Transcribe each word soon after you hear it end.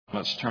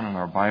Let's turn in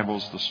our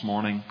Bibles this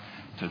morning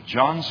to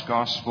John's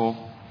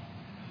Gospel,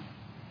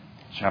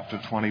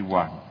 chapter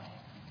 21.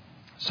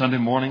 Sunday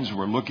mornings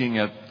we're looking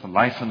at the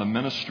life and the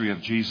ministry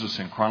of Jesus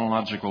in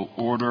chronological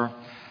order.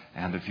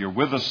 And if you're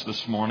with us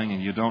this morning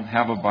and you don't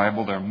have a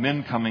Bible, there are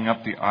men coming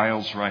up the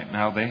aisles right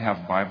now. They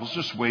have Bibles.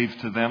 Just wave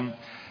to them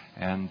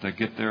and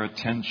get their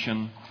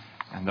attention,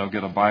 and they'll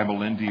get a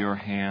Bible into your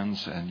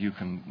hands, and you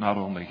can not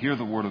only hear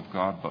the Word of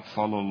God but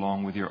follow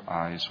along with your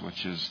eyes,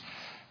 which is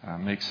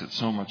makes it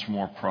so much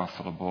more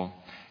profitable.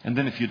 And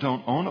then if you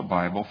don't own a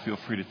Bible, feel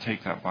free to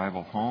take that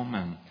Bible home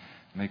and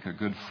make a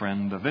good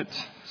friend of it.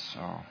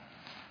 So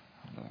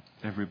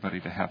everybody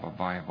to have a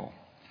Bible.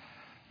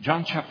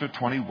 John chapter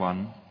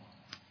 21,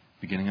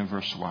 beginning in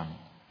verse 1.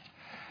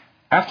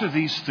 After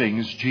these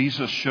things,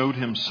 Jesus showed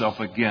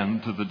himself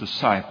again to the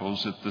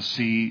disciples at the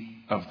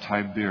Sea of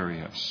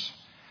Tiberias.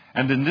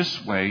 And in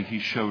this way he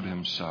showed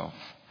himself: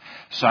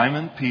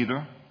 Simon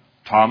Peter,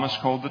 Thomas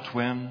called the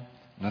twin,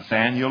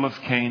 Nathanael of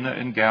Cana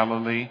in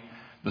Galilee,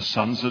 the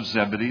sons of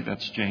Zebedee,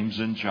 that's James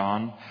and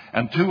John,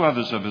 and two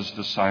others of his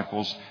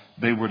disciples.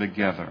 They were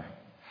together.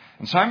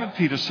 And Simon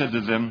Peter said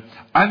to them,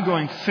 "I'm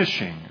going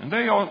fishing." And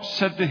they all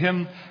said to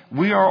him,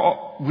 we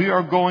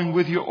are going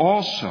with you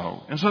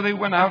also." And so they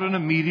went out and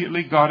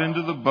immediately got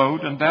into the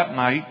boat, and that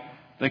night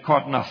they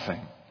caught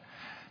nothing.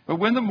 But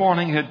when the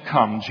morning had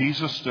come,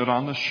 Jesus stood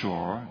on the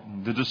shore.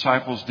 The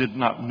disciples did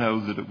not know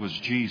that it was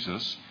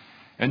Jesus.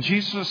 And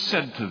Jesus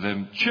said to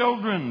them,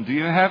 "Children, do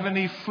you have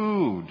any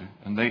food?"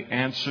 And they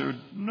answered,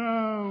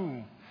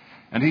 "No."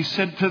 And he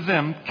said to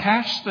them,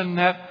 "Cast the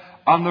net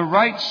on the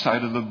right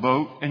side of the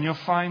boat, and you'll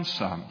find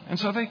some." And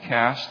so they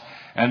cast,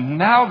 and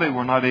now they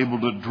were not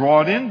able to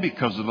draw it in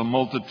because of the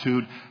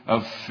multitude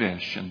of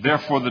fish. And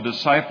therefore the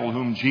disciple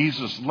whom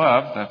Jesus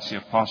loved, that's the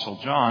Apostle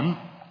John,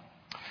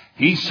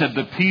 he said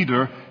to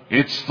Peter,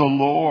 "It's the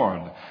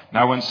Lord."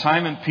 Now when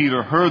Simon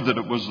Peter heard that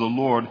it was the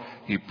Lord,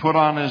 he put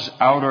on his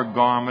outer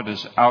garment,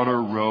 his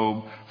outer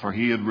robe, for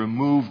he had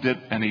removed it,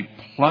 and he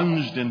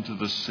plunged into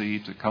the sea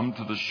to come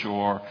to the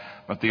shore.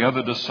 But the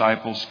other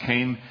disciples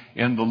came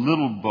in the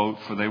little boat,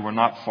 for they were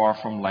not far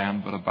from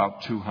land, but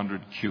about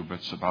 200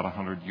 cubits, about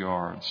 100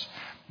 yards,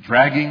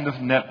 dragging the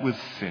net with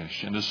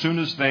fish. And as soon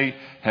as they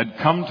had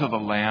come to the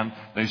land,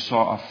 they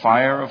saw a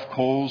fire of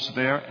coals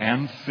there,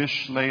 and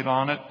fish laid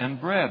on it, and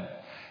bread.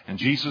 And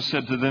Jesus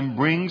said to them,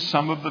 "Bring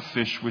some of the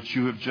fish which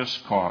you have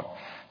just caught."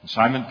 And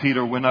Simon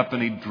Peter went up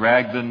and he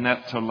dragged the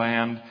net to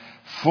land,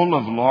 full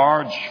of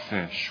large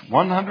fish,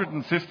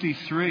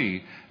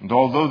 153. And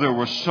although there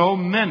were so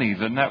many,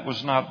 the net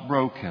was not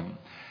broken.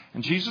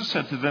 And Jesus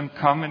said to them,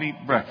 "Come and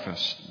eat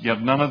breakfast."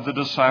 Yet none of the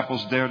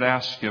disciples dared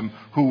ask him,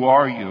 "Who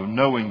are you?"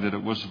 knowing that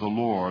it was the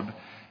Lord.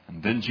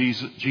 And then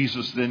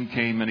Jesus then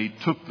came and he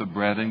took the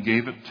bread and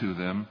gave it to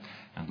them,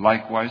 and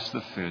likewise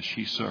the fish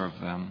he served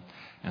them.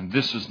 And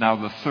this is now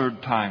the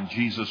third time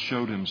Jesus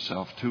showed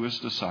himself to his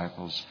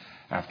disciples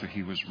after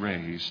he was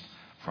raised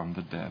from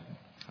the dead.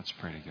 Let's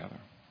pray together.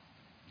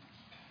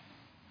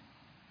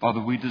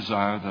 Father, we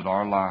desire that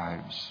our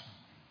lives,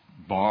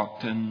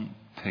 bought and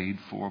paid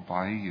for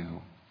by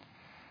you,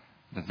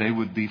 that they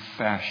would be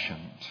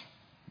fashioned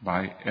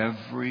by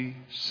every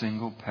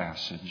single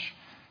passage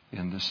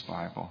in this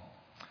Bible.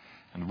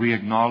 And we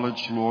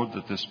acknowledge, Lord,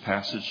 that this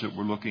passage that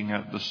we're looking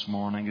at this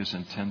morning is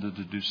intended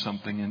to do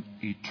something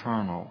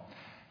eternal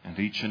in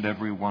each and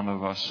every one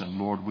of us. And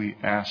Lord, we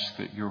ask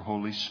that your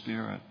Holy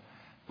Spirit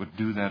would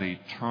do that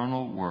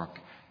eternal work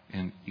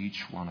in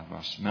each one of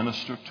us.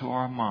 Minister to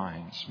our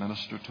minds,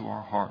 minister to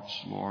our hearts,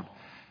 Lord.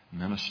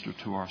 Minister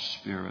to our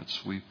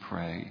spirits, we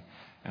pray,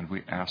 and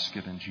we ask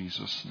it in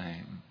Jesus'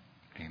 name.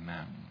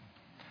 Amen.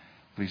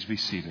 Please be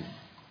seated.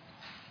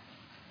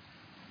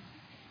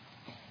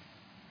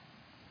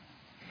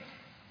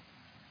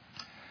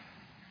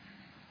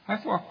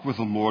 I've walked with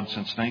the Lord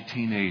since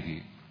 1980.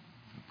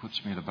 It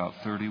puts me at about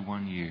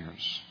 31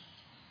 years.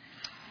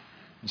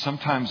 And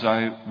sometimes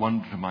I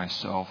wonder to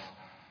myself,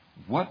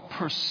 what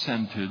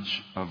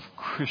percentage of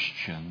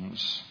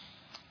Christians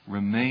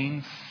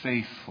remain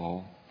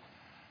faithful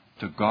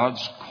to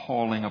God's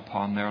calling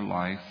upon their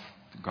life,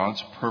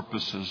 God's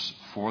purposes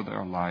for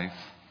their life,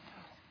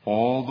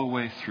 all the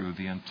way through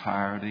the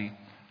entirety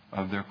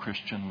of their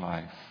Christian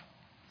life?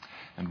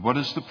 And what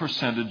is the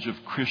percentage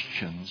of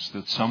Christians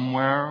that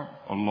somewhere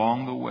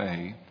along the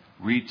way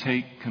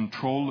retake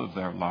control of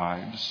their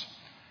lives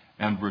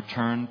and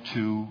return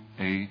to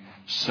a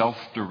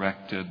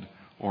self-directed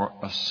or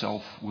a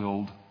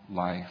self-willed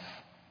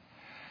life?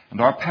 And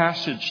our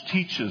passage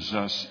teaches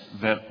us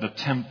that the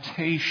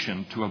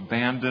temptation to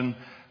abandon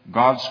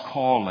God's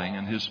calling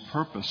and his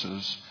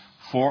purposes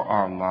for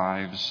our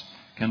lives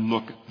can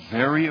look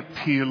very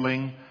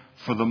appealing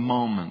for the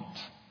moment,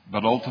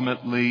 but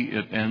ultimately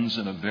it ends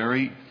in a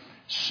very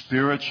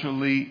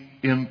spiritually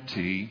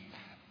empty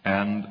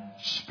and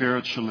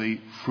spiritually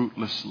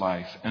fruitless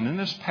life. And in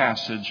this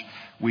passage,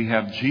 we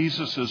have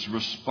Jesus'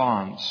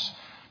 response,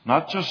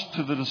 not just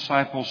to the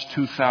disciples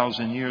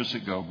 2,000 years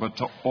ago, but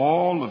to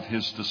all of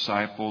his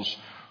disciples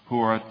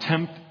who are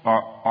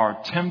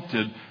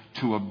tempted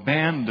to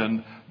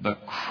abandon the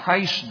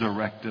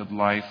Christ-directed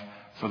life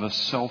for the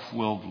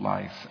self-willed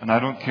life. And I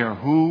don't care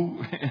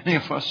who any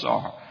of us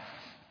are.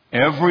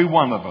 Every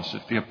one of us,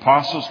 if the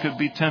apostles could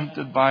be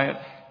tempted by it,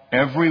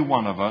 every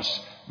one of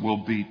us will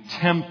be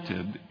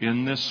tempted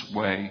in this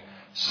way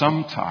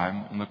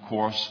sometime in the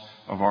course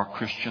of our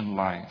Christian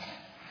life.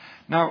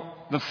 Now,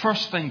 the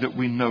first thing that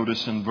we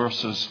notice in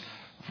verses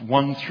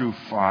 1 through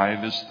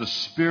 5 is the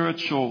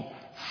spiritual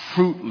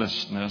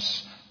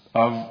fruitlessness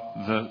of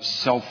the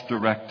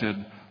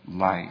self-directed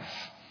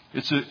life.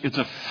 It's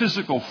a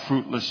physical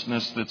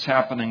fruitlessness that's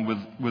happening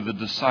with the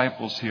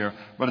disciples here,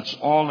 but it's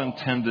all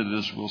intended,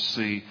 as we'll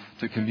see,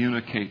 to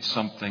communicate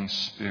something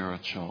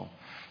spiritual.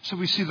 So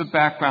we see the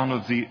background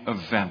of the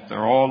event.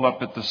 They're all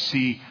up at the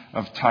Sea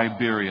of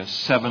Tiberias,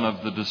 7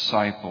 of the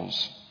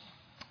disciples.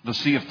 The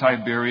Sea of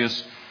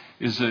Tiberias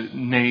is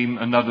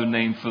another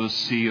name for the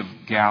Sea of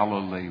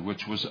Galilee,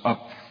 which was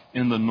up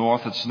in the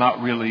north. It's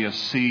not really a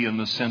sea in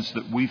the sense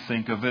that we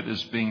think of it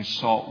as being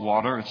salt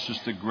water. It's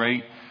just a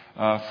great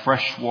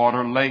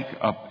freshwater lake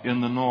up in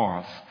the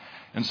north.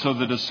 And so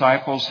the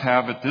disciples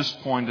have, at this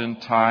point in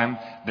time,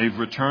 they've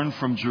returned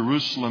from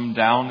Jerusalem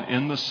down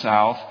in the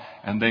south,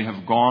 and they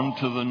have gone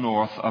to the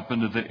north up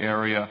into the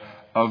area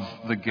of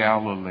the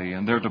Galilee.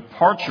 And their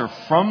departure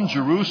from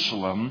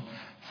Jerusalem,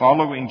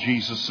 following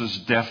Jesus'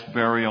 death,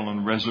 burial,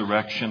 and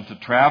resurrection, to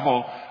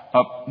travel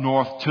up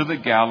north to the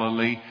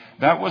Galilee,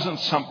 that wasn't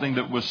something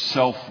that was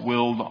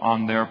self-willed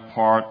on their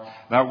part.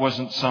 That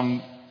wasn't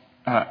some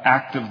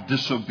act of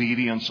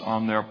disobedience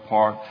on their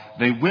part.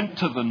 They went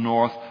to the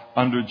north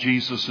under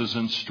Jesus'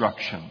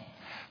 instruction.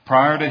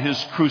 Prior to his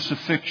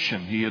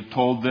crucifixion, he had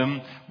told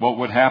them what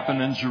would happen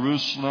in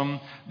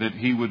Jerusalem, that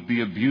he would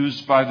be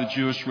abused by the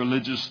Jewish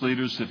religious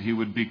leaders, that he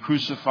would be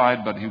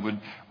crucified, but he would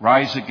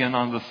rise again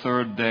on the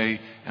third day,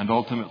 and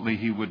ultimately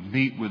he would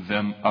meet with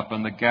them up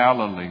in the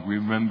Galilee.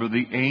 Remember,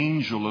 the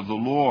angel of the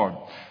Lord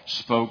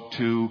spoke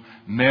to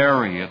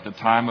Mary at the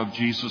time of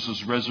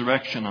Jesus'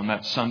 resurrection on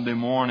that Sunday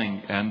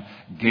morning and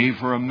gave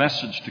her a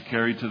message to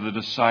carry to the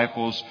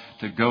disciples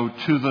to go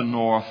to the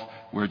north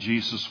where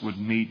Jesus would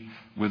meet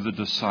with the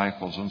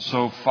disciples. And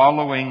so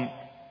following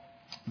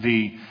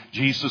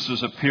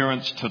Jesus'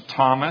 appearance to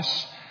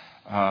Thomas,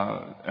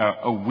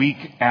 a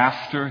week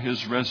after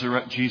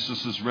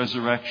Jesus'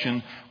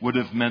 resurrection would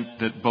have meant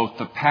that both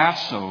the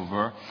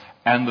Passover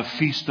and the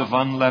Feast of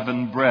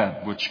Unleavened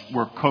Bread, which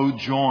were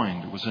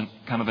co-joined, it was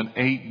kind of an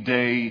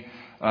 8-day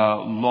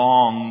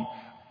long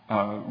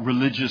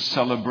religious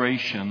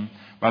celebration.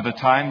 By the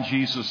time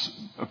Jesus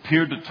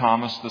appeared to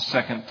Thomas the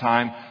second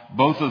time,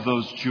 both of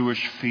those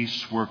Jewish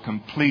feasts were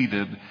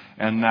completed,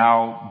 and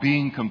now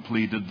being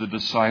completed, the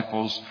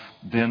disciples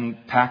then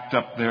packed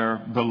up their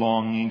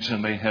belongings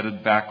and they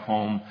headed back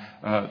home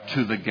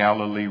to the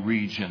Galilee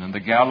region. And the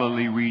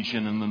Galilee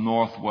region in the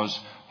north was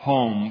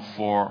home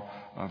for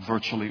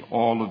virtually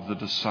all of the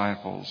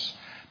disciples.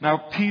 Now,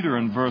 Peter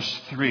in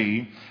verse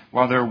 3,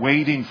 while they're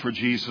waiting for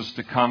Jesus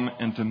to come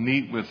and to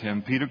meet with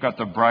him, Peter got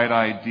the bright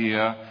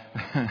idea,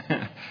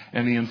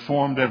 and he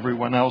informed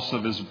everyone else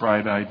of his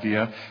bright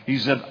idea. He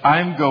said,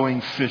 "I'm going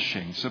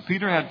fishing." So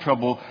Peter had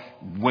trouble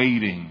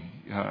waiting.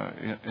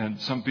 And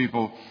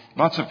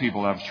lots of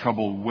people have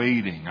trouble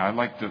waiting. I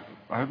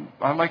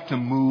like to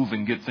move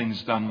and get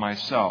things done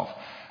myself.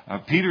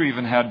 Peter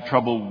even had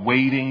trouble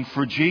waiting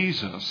for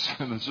Jesus.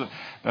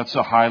 That's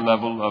a high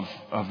level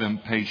of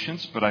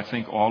impatience, but I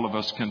think all of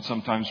us can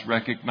sometimes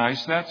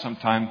recognize that.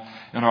 Sometime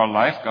in our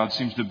life, God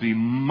seems to be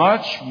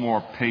much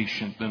more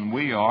patient than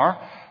we are,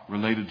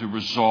 related to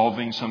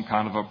resolving some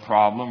kind of a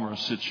problem or a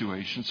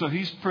situation. So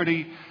he's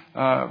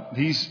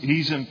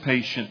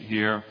impatient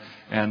here,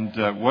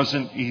 and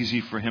wasn't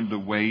easy for him to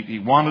wait. He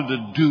wanted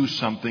to do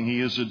something.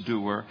 He is a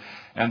doer.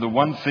 And the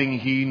one thing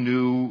he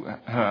knew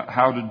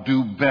how to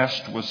do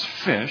best was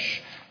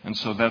fish. And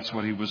so that's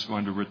what he was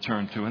going to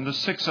return to. And the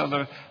 6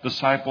 other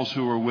disciples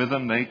who were with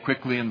him, they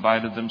quickly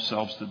invited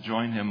themselves to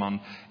join him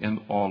in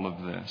all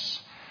of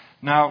this.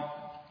 Now,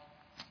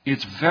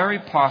 it's very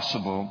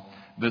possible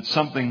that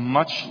something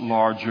much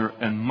larger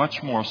and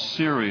much more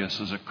serious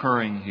is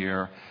occurring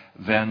here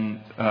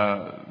than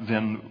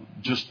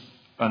just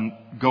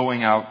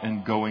going out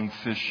and going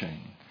fishing.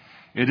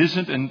 It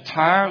isn't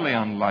entirely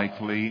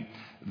unlikely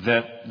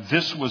that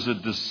this was a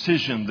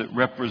decision that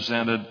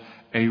represented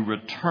a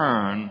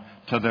return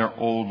to their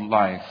old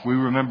life. We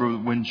remember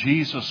when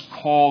Jesus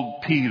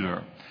called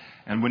Peter,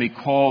 and when he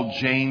called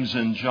James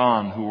and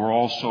John, who were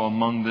also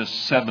among the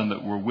 7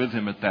 that were with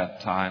him at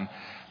that time,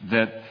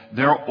 that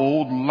their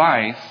old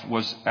life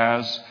was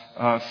as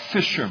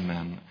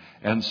fishermen.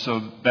 And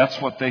so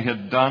that's what they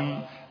had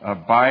done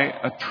by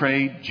a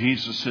trade.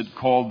 Jesus had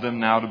called them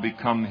now to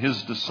become his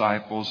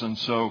disciples. And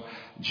so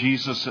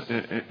Jesus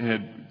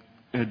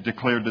had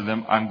declared to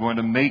them, "I'm going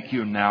to make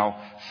you now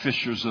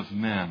fishers of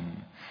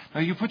men."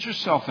 Now you put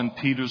yourself in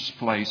Peter's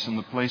place, in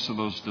the place of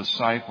those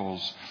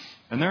disciples,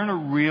 and they're in a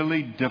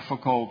really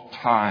difficult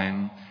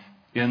time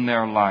in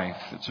their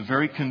life. It's a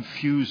very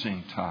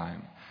confusing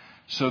time.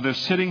 So they're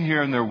sitting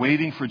here and they're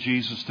waiting for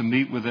Jesus to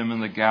meet with them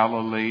in the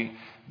Galilee.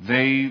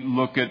 They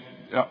look at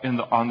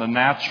on the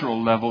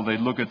natural level, they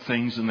look at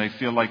things and they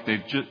feel like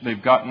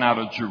they've gotten out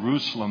of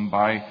Jerusalem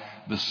by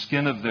the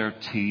skin of their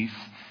teeth.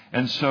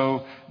 And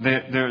so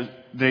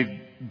they've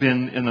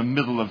been in the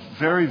middle of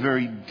very,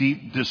 very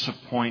deep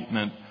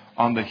disappointment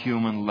on the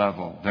human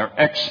level. Their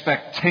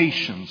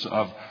expectations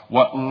of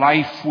what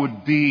life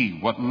would be,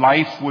 what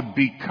life would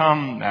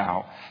become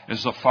now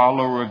as a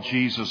follower of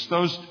Jesus,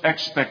 those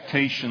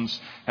expectations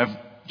have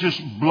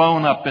just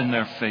blown up in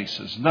their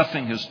faces.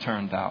 Nothing has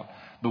turned out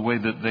the way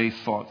that they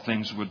thought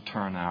things would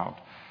turn out.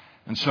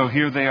 And so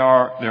here they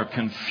are, they're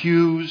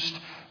confused.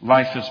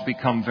 Life has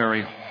become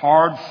very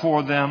hard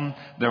for them.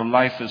 Their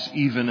life is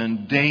even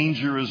in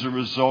danger as a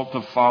result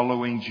of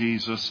following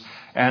Jesus.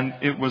 And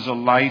it was a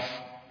life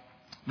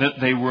that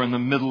they were in the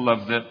middle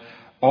of that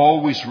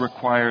always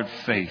required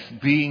faith,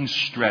 being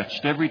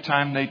stretched. Every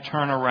time they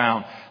turn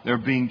around, they're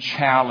being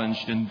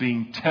challenged and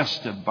being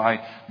tested by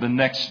the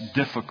next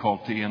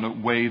difficulty in a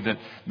way that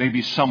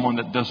maybe someone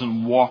that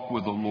doesn't walk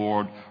with the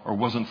Lord or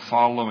wasn't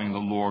following the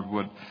Lord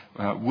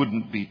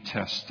wouldn't be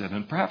tested.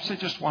 And perhaps they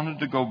just wanted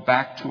to go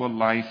back to a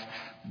life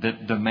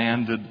that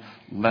demanded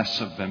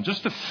less of them,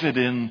 just to fit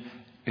in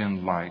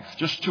life,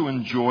 just to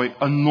enjoy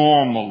a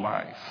normal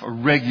life, a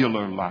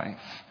regular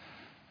life.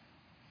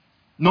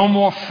 No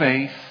more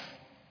faith,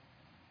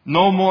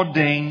 no more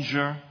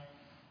danger,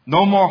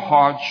 no more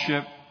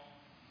hardship,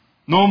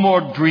 no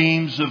more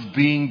dreams of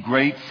being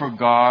great for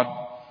God,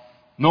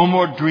 no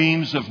more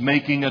dreams of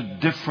making a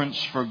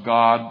difference for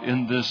God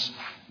in this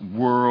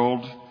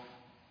world.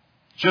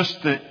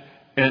 Just that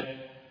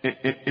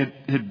it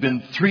had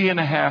been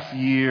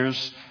 3.5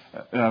 years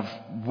of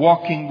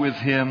walking with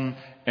Him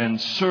and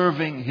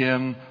serving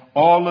Him,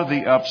 all of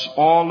the ups,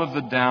 all of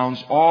the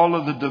downs, all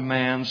of the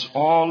demands,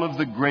 all of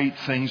the great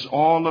things,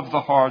 all of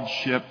the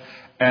hardship.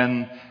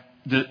 And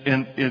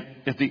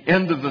at the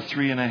end of the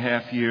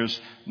 3.5 years,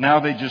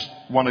 now they just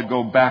want to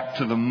go back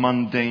to the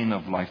mundane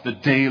of life, the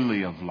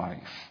daily of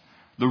life,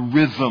 the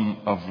rhythm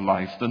of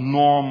life, the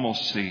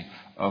normalcy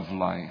of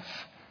life.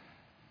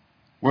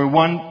 Where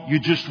you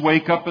just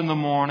wake up in the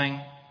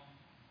morning,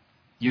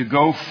 you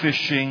go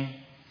fishing,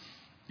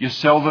 you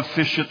sell the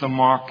fish at the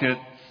market,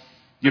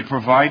 you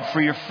provide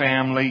for your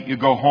family, you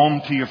go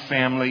home to your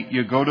family,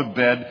 you go to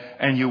bed,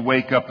 and you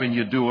wake up and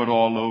you do it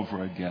all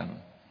over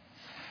again.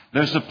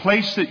 There's a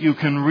place that you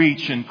can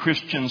reach in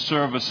Christian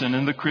service and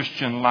in the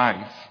Christian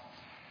life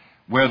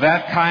where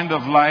that kind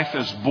of life,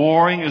 as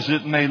boring as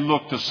it may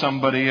look to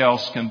somebody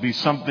else, can be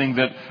something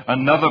that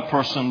another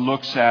person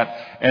looks at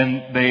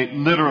and they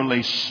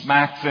literally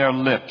smack their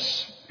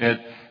lips at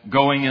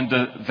going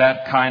into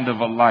that kind of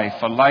a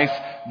life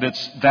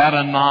that's that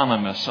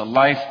anonymous, a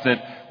life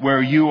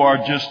where you are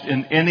just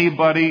an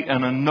anybody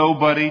and a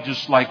nobody,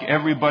 just like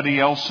everybody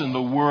else in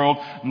the world.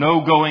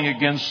 No going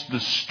against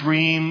the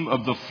stream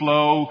of the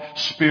flow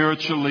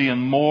spiritually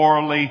and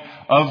morally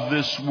of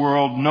this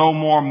world. No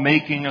more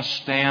making a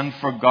stand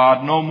for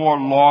God. No more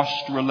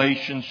lost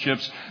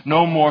relationships.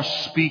 No more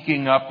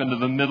speaking up into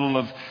the middle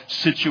of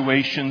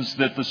situations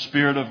that the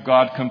Spirit of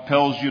God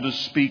compels you to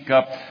speak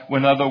up,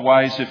 when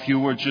otherwise, if you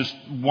were just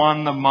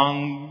one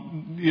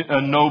among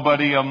a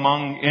nobody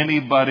among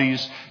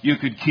anybody's, you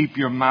could keep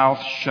your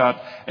mouth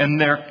shut.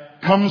 And there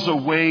comes a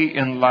way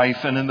in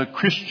life and in the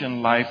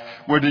Christian life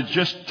where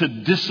to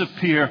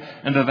disappear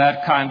into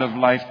that kind of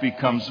life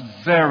becomes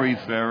very,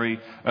 very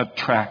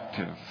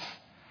attractive.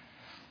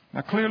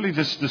 Now, clearly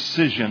this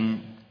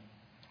decision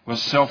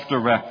was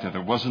self-directed.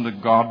 It wasn't a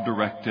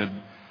God-directed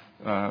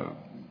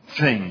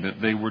thing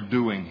that they were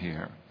doing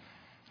here.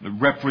 It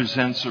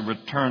represents a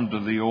return to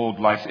the old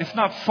life. If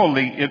not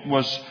fully, it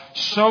was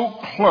so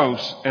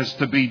close as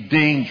to be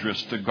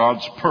dangerous to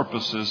God's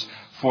purposes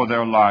for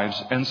their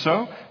lives. And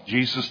so,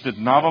 Jesus did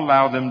not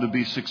allow them to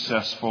be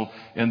successful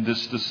in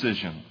this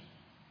decision.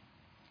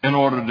 In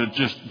order to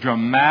just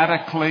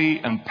dramatically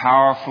and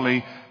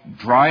powerfully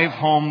drive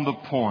home the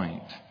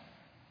point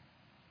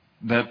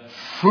that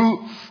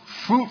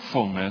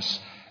fruitfulness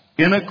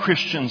in a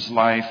Christian's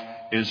life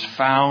is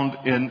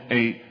found in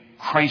a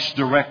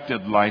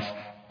Christ-directed life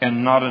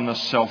and not in a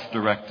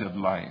self-directed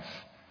life.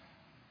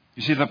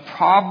 You see, the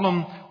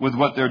problem with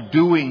what they're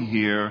doing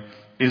here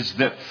is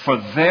that for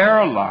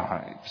their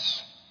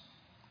lives,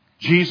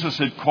 Jesus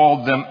had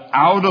called them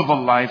out of a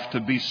life to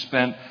be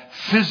spent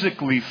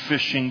physically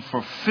fishing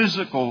for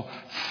physical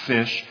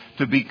fish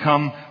to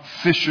become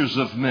fishers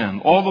of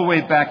men. All the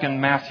way back in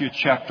Matthew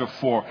chapter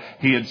 4,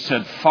 He had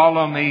said,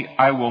 "Follow me,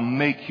 I will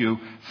make you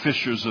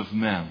fishers of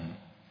men."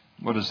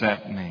 What does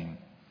that mean?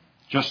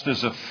 Just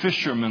as a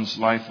fisherman's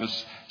life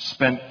is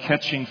spent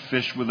catching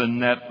fish with a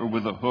net or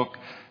with a hook,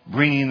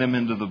 bringing them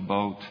into the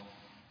boat,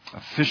 a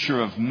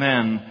fisher of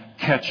men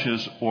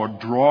catches or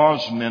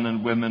draws men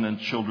and women and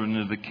children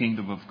into the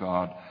kingdom of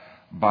God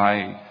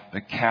by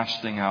the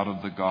casting out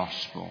of the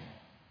gospel,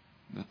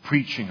 the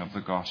preaching of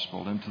the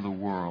gospel into the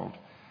world.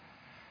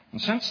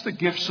 And since the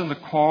gifts and the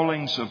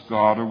callings of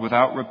God are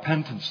without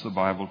repentance, the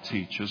Bible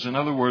teaches, in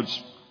other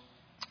words,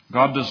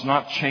 God does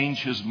not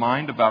change His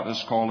mind about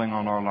His calling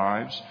on our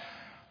lives,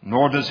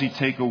 nor does He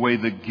take away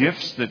the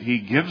gifts that He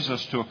gives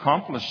us to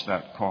accomplish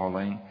that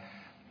calling.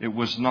 it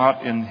was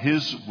not in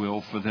His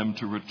will for them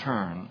to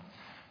return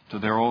to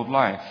their old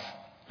life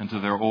and to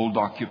their old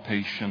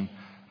occupation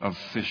of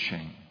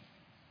fishing.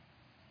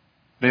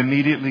 They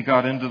immediately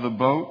got into the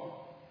boat.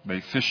 They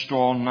fished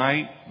all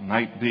night,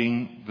 night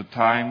being the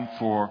time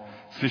for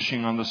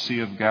fishing on the Sea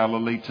of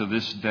Galilee to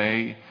this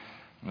day.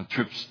 The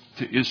trips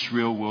to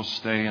Israel will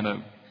stay in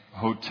a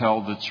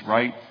hotel that's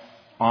right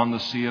on the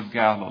Sea of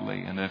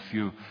Galilee. And if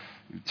you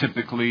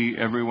typically,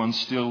 everyone's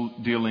still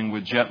dealing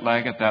with jet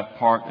lag at that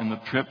part in the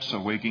trip,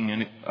 so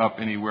waking up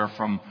anywhere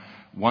from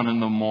 1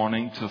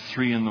 a.m. to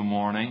 3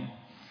 a.m.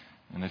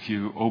 And if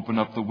you open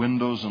up the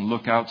windows and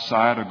look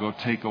outside or go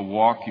take a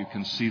walk, you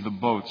can see the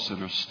boats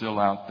that are still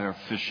out there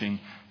fishing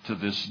to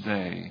this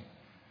day.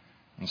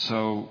 And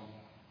so,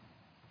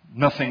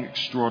 nothing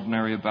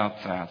extraordinary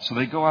about that. So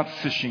they go out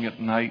fishing at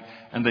night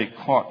and they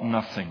caught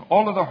nothing.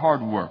 All of their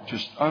hard work,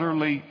 just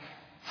utterly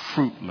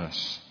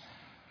fruitless.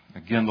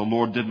 Again, the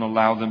Lord didn't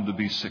allow them to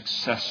be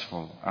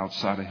successful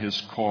outside of His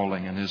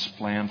calling and His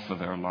plan for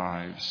their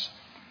lives.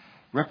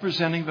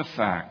 Representing the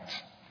fact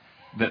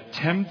that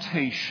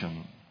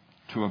temptation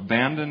to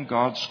abandon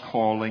God's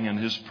calling and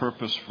His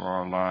purpose for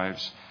our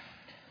lives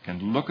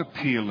can look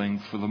appealing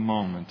for the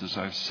moment, as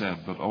I've said,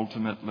 but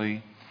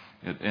ultimately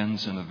it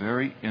ends in a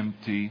very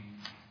empty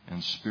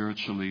and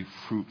spiritually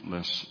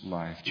fruitless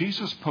life.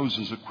 Jesus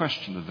poses a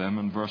question to them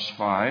in verse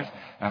 5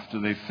 after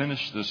they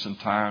finished this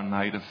entire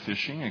night of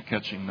fishing and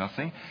catching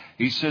nothing.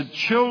 He said,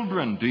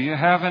 "Children, do you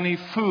have any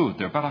food?"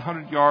 They're about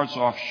 100 yards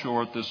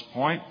offshore at this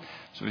point,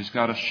 so He's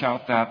got to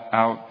shout that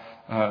out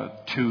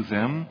to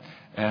them.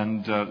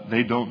 And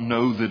they don't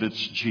know that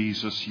it's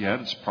Jesus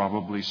yet. It's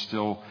probably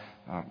still,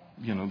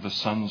 the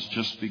sun's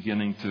just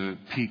beginning to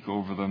peek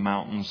over the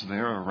mountains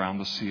there around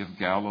the Sea of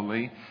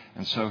Galilee.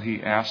 And so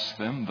He asks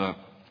them the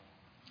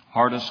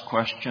hardest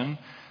question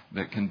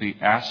that can be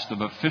asked of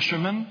a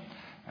fisherman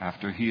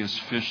after he has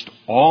fished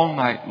all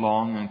night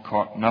long and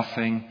caught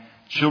nothing.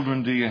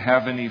 "Children, do you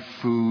have any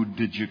food?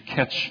 Did you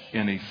catch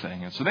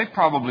anything?" And so they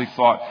probably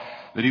thought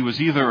that he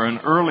was either an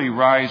early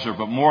riser,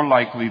 but more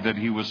likely that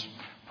he was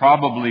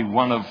probably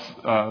one of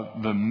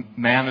the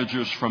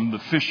managers from the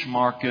fish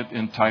market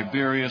in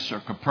Tiberias or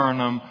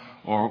Capernaum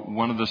or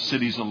one of the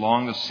cities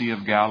along the Sea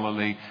of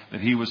Galilee,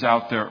 that he was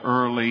out there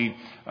early,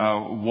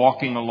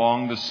 walking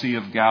along the Sea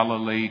of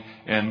Galilee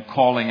and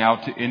calling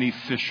out to any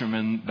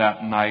fishermen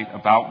that night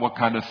about what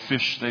kind of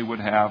fish they would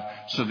have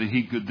so that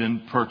he could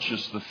then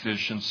purchase the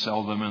fish and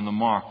sell them in the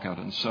market.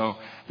 And so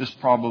this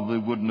probably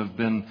wouldn't have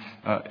been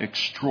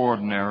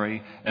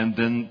extraordinary. And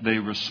then they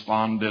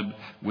responded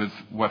with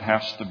what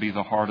has to be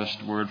the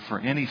hardest word for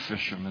any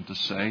fisherman to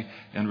say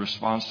in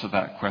response to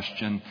that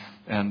question.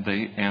 And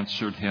they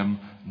answered him,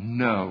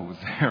 "No,"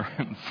 there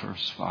in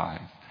verse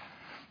 5.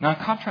 Now, in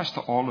contrast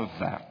to all of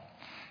that,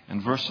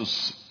 in verses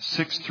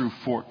 6 through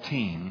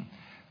 14,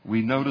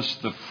 we notice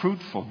the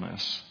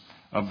fruitfulness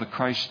of the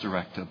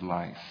Christ-directed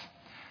life.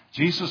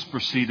 Jesus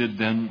proceeded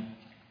then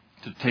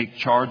to take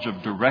charge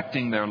of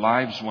directing their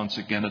lives once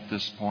again at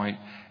this point,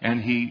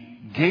 and He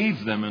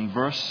gave them, in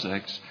verse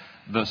 6,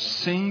 the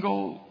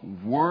single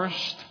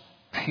worst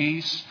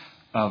piece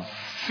of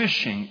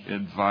fishing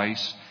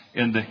advice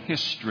in the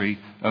history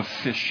of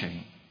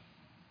fishing.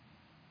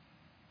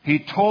 He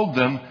told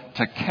them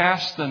to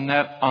cast the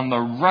net on the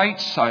right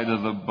side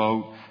of the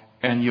boat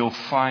and you'll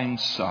find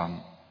some.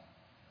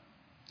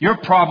 Your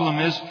problem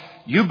is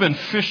you've been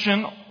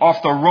fishing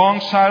off the wrong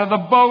side of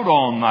the boat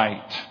all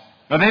night.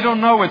 Now they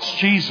don't know it's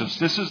Jesus.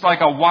 This is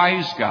like a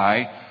wise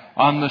guy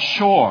on the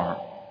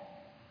shore.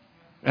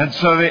 And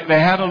so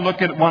they had to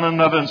look at one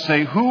another and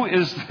say, who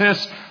is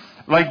this?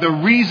 Like the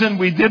reason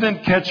we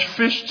didn't catch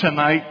fish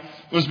tonight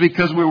was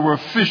because we were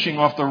fishing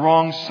off the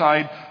wrong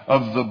side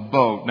of the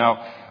boat.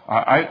 Now,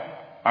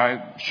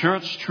 I'm sure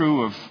it's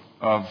true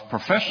of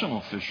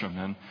professional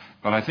fishermen,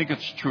 but I think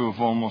it's true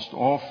of almost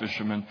all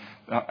fishermen.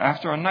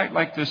 After a night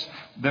like this,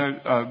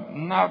 they're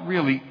not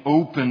really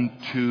open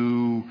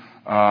to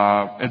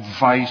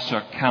advice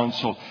or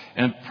counsel,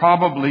 and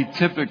probably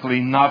typically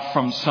not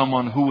from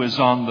someone who is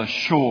on the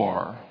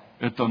shore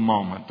at the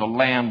moment, the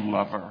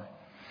landlubber.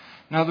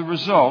 Now the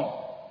result,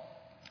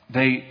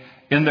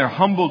 in their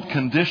humbled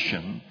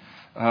condition,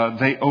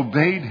 they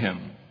obeyed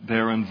Him.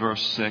 There in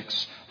verse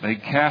 6, they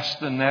cast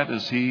the net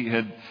as He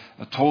had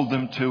told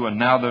them to, and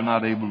now they're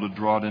not able to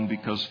draw it in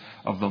because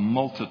of the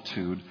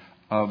multitude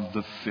of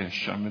the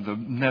fish. I mean, the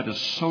net is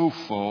so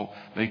full,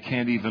 they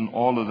can't even,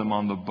 all of them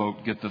on the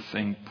boat, get the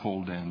thing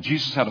pulled in.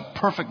 Jesus had a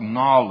perfect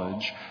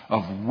knowledge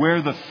of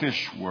where the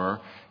fish were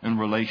in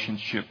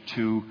relationship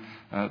to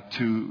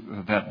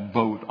that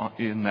boat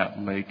in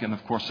that lake. And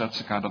of course, that's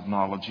the kind of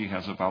knowledge He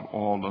has about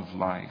all of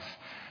life.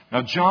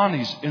 Now, John,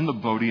 he's in the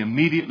boat. He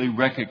immediately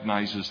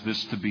recognizes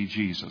this to be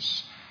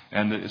Jesus.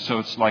 And so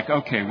it's like,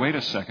 okay, wait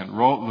a second. The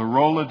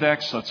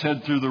Rolodex, let's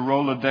head through the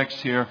Rolodex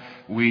here.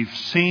 We've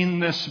seen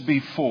this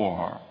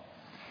before.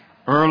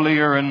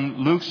 Earlier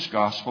in Luke's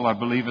Gospel, I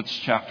believe it's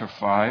chapter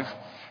 5,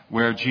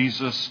 where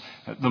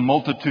the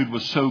multitude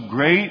was so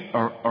great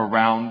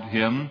around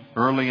him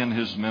early in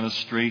his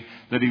ministry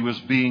that he was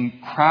being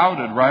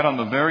crowded right on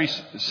the very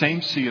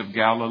same Sea of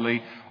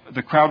Galilee.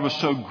 The crowd was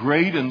so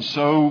great and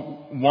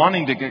so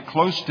wanting to get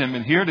close to him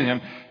and hear to him,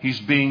 he's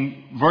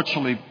being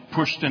virtually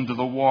pushed into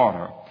the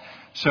water.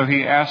 So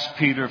he asked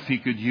Peter if he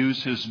could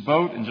use his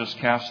boat and just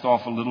cast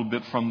off a little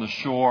bit from the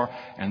shore,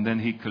 and then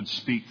he could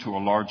speak to a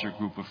larger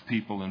group of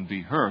people and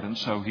be heard. And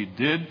so he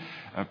did.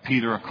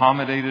 Peter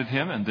accommodated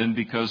him, and then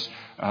because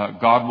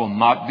God will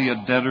not be a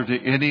debtor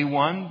to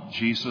anyone,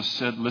 Jesus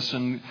said,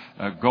 listen,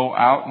 go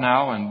out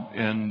now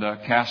and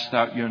cast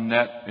out your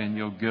net, and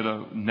you'll get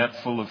a net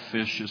full of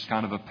fish as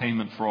kind of a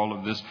payment for all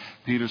of this.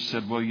 Peter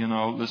said, well,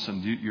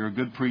 listen, you're a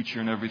good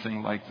preacher and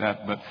everything like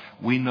that, but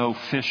we know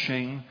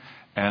fishing.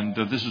 And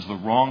this is the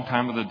wrong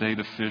time of the day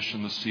to fish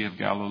in the Sea of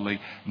Galilee.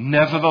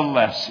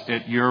 Nevertheless,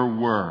 at your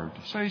word.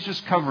 So he's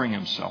just covering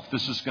himself.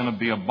 This is going to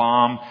be a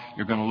bomb.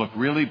 You're going to look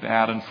really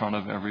bad in front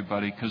of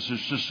everybody because there's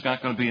just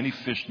not going to be any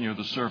fish near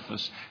the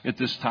surface at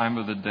this time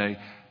of the day.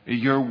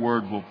 Your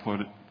word will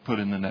put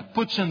in the net.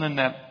 Puts in the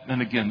net,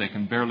 and again, they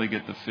can barely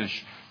get the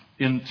fish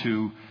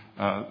into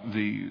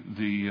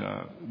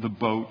the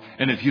boat.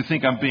 And if you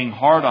think I'm being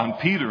hard on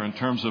Peter in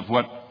terms of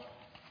what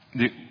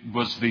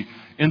was the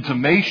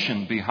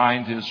intimation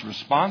behind his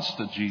response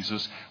to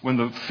Jesus, when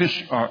the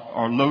fish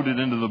are loaded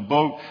into the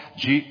boat,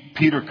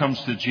 Peter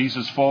comes to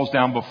Jesus, falls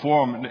down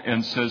before him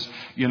and says,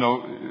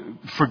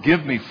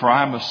 forgive me, for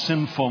I am a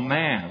sinful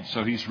man.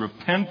 So he's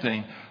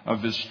repenting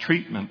of his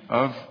treatment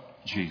of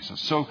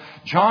Jesus. So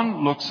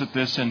John looks at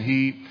this and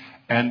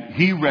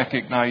he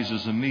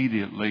recognizes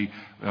immediately,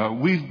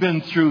 we've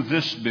been through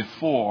this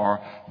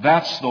before.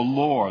 That's the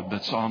Lord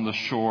that's on the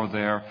shore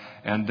there.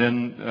 And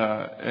then,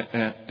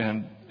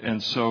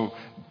 and so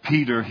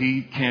Peter,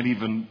 he can't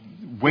even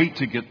wait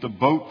to get the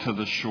boat to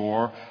the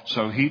shore.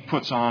 So he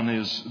puts on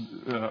his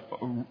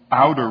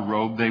outer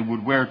robe. They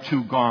would wear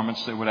two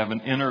garments. They would have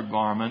an inner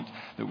garment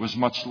that was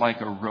much like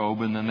a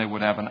robe, and then they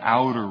would have an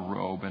outer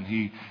robe. And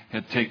he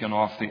had taken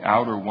off the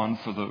outer one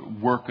for the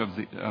work of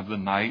the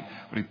night.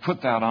 But he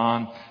put that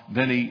on.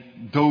 Then he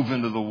dove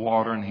into the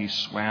water and he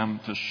swam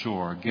to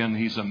shore. Again,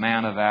 he's a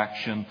man of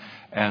action.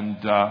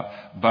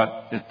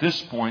 But at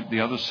this point, the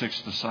other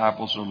 6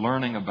 disciples are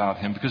learning about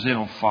him because they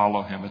don't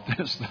follow him at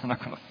this. They're not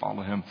going to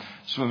follow him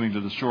swimming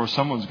to the shore.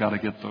 Someone's got to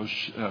get those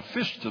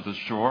fish to the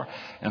shore.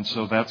 And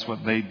so that's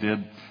what they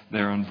did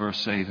there in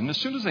verse 8. And as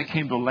soon as they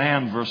came to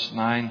land, verse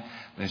 9,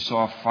 they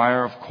saw a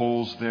fire of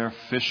coals there,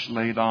 fish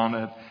laid on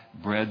it,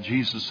 bread.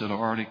 Jesus had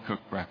already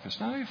cooked breakfast.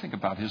 Now you think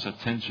about his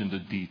attention to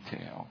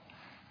detail.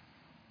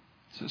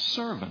 It's a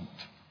servant,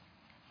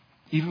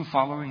 even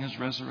following his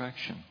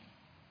resurrection.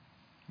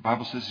 The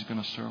Bible says he's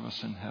going to serve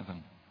us in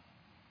heaven.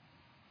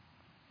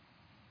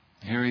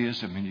 Here he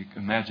is. I mean, you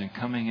can imagine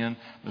coming in.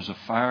 There's a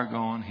fire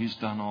going. He's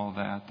done all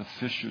that. The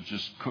fish are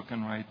just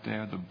cooking right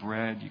there. The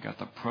bread. You got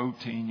the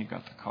protein. You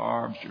got the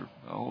carbs.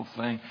 The whole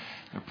thing.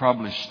 They're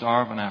probably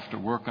starving after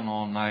working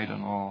all night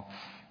and all.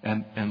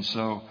 And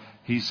so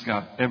he's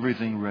got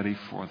everything ready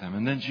for them.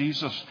 And then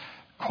Jesus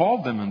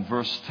called them in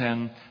verse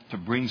 10 to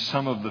bring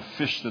some of the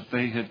fish that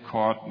they had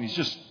caught. And he's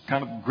just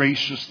kind of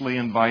graciously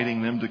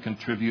inviting them to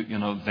contribute,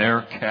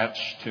 their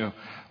catch to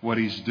what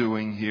he's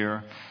doing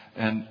here.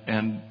 And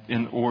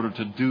in order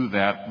to do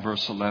that,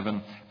 verse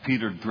 11,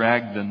 Peter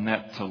dragged the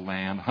net to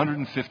land,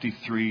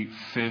 153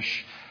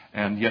 fish,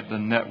 and yet the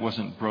net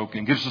wasn't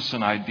broken. Gives us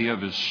an idea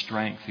of his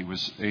strength. He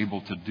was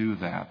able to do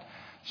that.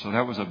 So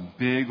that was a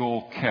big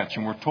old catch.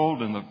 And we're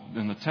told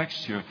in the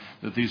text here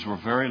that these were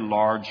very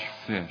large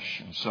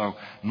fish. And so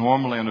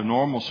normally, under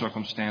normal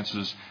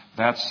circumstances,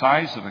 that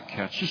size of a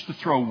catch, just to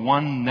throw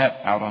one net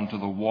out onto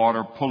the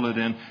water, pull it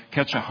in,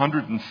 catch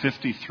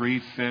 153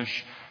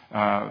 fish,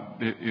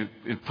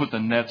 it put the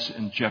nets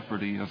in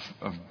jeopardy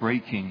of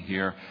breaking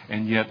here.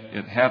 And yet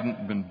it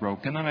hadn't been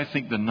broken. And I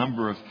think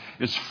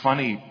it's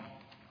funny.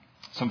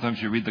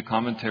 Sometimes you read the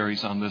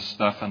commentaries on this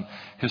stuff and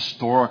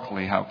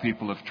historically how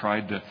people have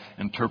tried to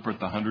interpret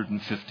the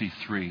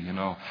 153.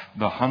 The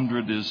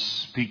 100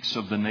 speaks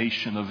of the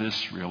nation of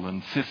Israel,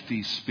 and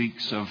 50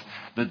 speaks of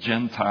the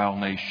Gentile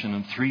nation,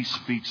 and 3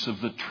 speaks of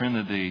the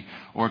Trinity,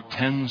 or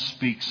 10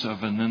 speaks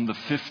of, and then the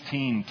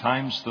 15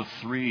 times the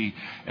 3,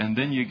 and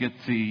then you get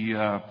the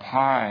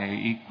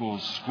pi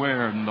equals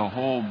squared and the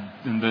whole,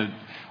 and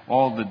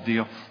all the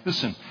deal.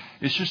 Listen,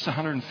 it's just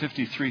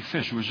 153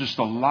 fish. It was just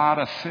a lot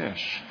of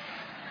fish.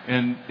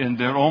 And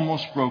they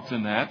almost broke the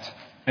net,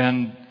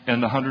 and the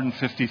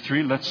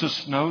 153 lets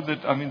us know that,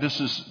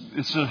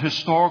 it's a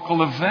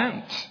historical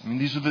event.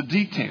 These are the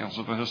details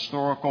of a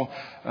historical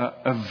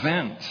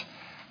event.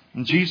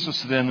 And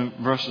Jesus then,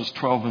 in verses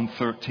 12 and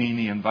 13,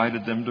 he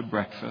invited them to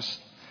breakfast,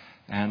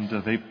 and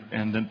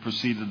then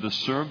proceeded to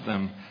serve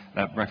them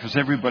that breakfast.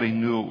 Everybody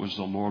knew it was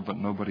the Lord, but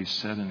nobody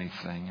said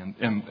anything.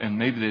 And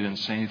maybe they didn't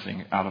say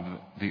anything out of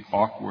the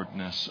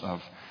awkwardness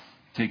of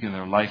taking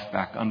their life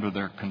back under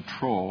their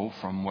control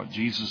from what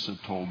Jesus had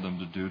told them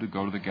to do, to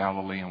go to the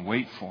Galilee and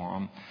wait for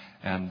him,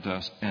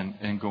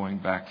 and going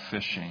back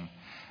fishing.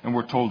 And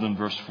we're told in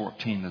verse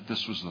 14 that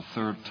this was the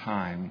third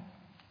time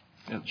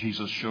that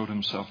Jesus showed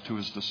himself to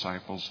his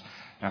disciples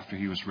after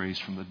he was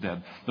raised from the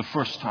dead. The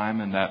first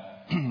time in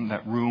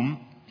that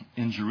room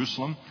in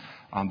Jerusalem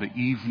on the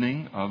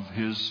evening of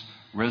his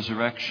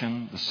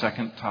resurrection. The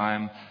second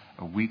time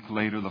a week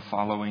later, the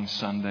following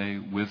Sunday,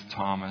 with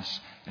Thomas,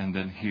 and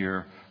then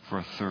here for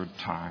a third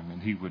time.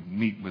 And he would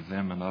meet with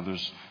them and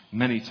others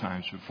many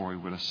times before he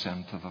would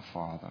ascend to the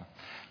Father.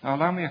 Now,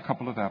 allow me a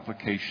couple of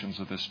applications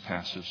of this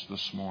passage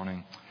this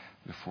morning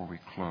before we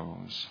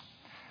close.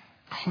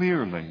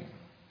 Clearly,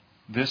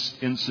 this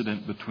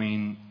incident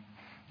between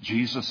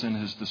Jesus and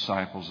his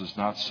disciples is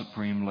not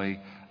supremely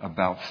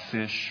about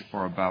fish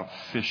or about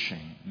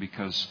fishing,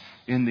 because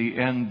in the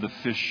end the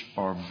fish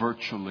are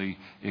virtually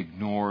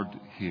ignored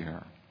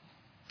here.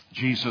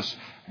 Jesus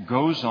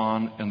goes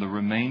on in the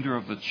remainder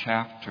of the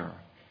chapter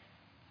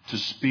to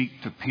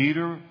speak to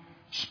Peter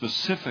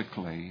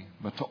specifically,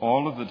 but to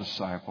all of the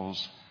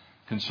disciples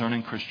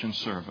concerning Christian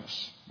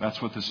service.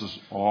 That's what this is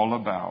all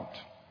about,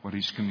 what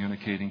he's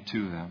communicating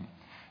to them.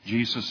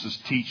 Jesus is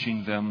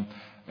teaching them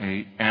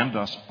and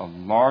us a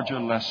larger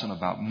lesson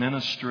about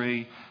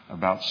ministry,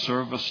 about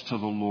service to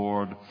the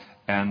Lord,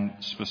 and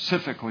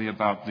specifically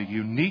about the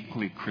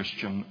uniquely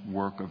Christian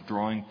work of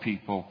drawing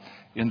people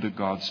into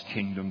God's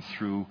kingdom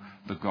through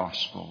the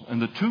gospel.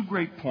 And the two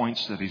great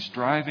points that he's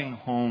driving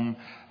home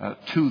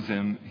to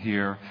them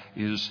here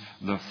is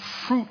the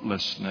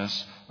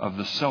fruitlessness of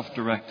the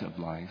self-directed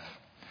life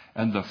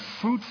and the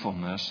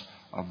fruitfulness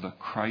of the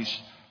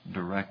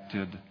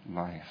Christ-directed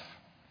life.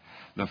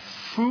 The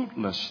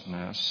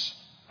fruitlessness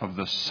of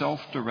the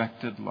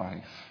self-directed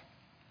life,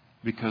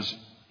 because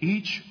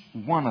each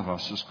one of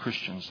us as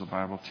Christians, the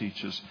Bible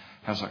teaches,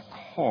 has a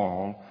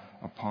call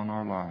upon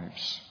our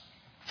lives.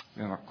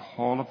 We have a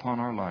call upon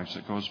our lives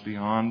that goes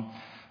beyond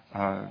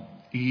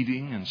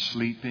eating and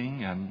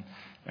sleeping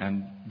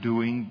and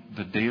doing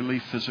the daily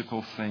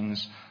physical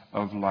things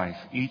of life.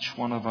 Each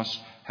one of us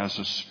has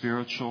a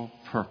spiritual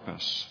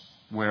purpose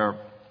where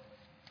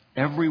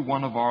every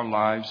one of our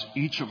lives,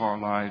 each of our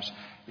lives,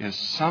 is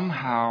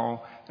somehow,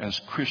 as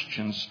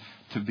Christians,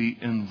 to be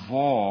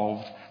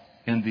involved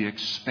in the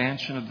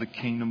expansion of the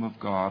kingdom of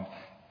God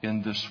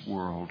in this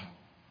world.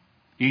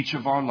 Each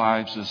of our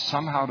lives is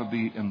somehow to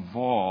be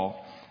involved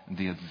in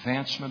the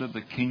advancement of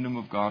the kingdom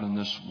of God in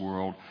this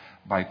world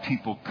by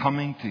people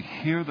coming to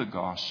hear the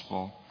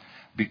gospel,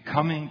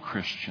 becoming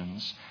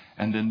Christians,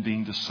 and then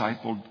being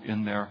discipled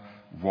in their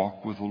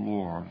walk with the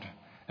Lord.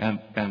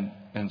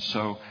 And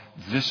so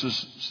this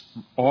is,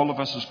 all of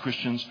us as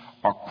Christians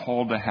are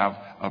called to have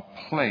a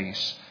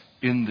place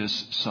in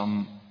this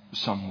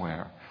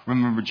somewhere.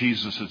 Remember,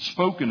 Jesus had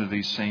spoken to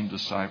these same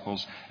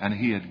disciples, and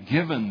he had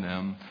given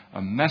them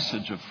a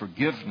message of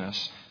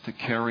forgiveness to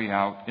carry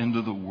out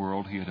into the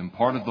world. He had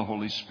imparted the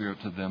Holy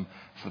Spirit to them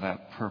for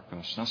that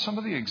purpose. Now, some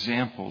of the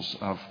examples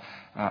of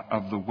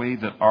the way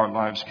that our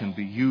lives can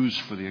be used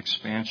for the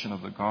expansion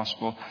of the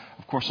gospel,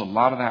 of course, a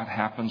lot of that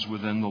happens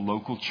within the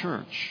local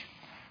church,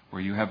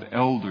 where you have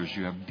elders,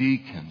 you have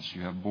deacons,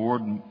 you have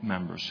board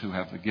members who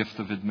have the gift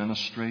of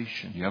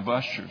administration, you have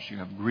ushers, you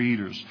have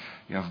greeters,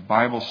 you have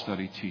Bible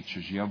study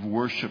teachers, you have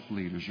worship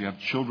leaders, you have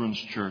children's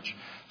church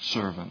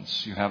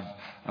servants, you have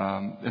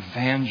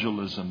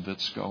evangelism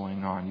that's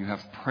going on, you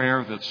have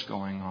prayer that's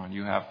going on,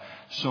 you have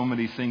so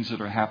many things that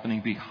are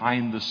happening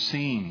behind the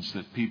scenes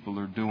that people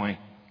are doing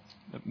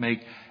that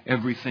make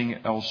everything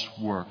else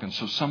work. And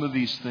so some of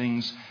these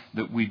things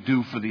that we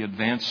do for the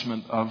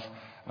advancement of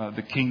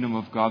the kingdom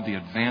of God, the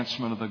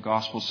advancement of the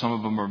gospel, some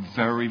of them are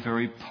very,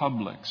 very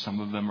public.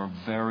 Some of them are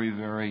very,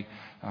 very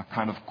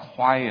kind of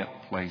quiet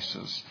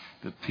places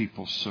that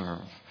people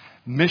serve.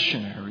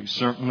 Missionaries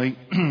certainly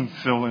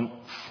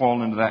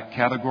fall into that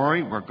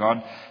category, where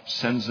God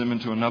sends them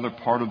into another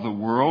part of the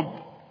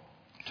world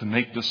to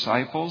make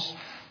disciples.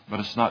 But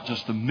it's not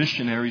just the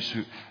missionaries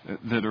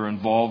that are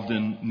involved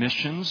in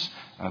missions.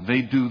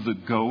 They do the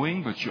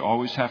going, but you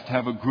always have to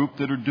have a group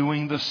that are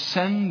doing the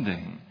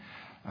sending.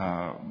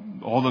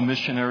 All the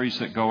missionaries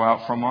that go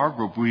out from our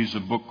group, we use a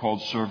book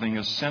called Serving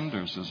as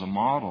Senders as a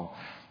model.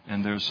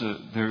 And there's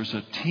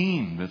a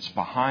team that's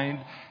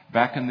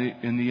back in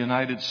the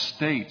United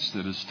States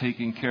that is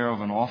taking care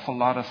of an awful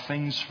lot of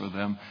things for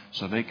them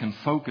so they can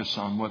focus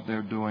on what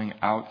they're doing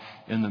out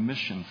in the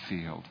mission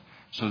field.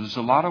 So there's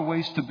a lot of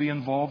ways to be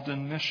involved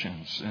in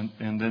missions,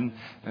 and then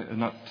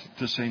not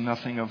to say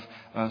nothing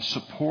of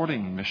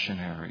supporting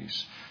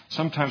missionaries.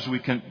 Sometimes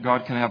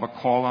God can have a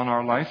call on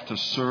our life to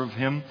serve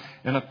Him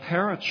in a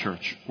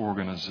parachurch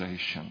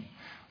organization.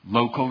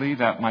 Locally,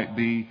 that might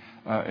be,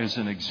 as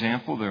an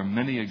example, there are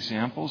many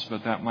examples,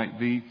 but that might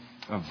be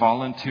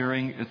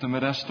volunteering at the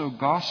Modesto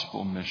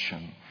Gospel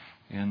Mission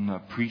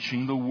in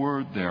preaching the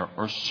word there,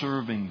 or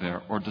serving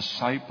there, or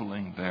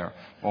discipling there,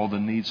 all the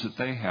needs that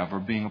they have, or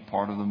being a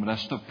part of the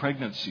Modesto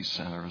Pregnancy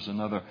Center is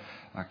another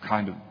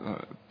kind of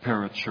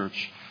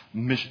parachurch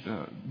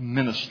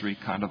ministry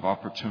kind of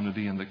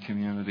opportunity in the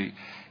community.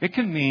 It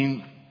can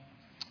mean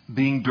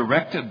being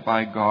directed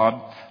by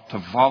God to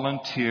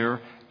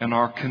volunteer in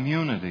our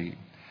community.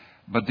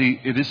 But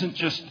it isn't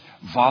just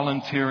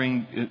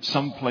volunteering at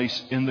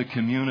someplace in the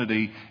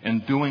community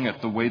and doing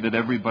it the way that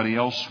everybody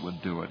else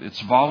would do it. It's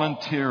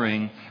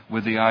volunteering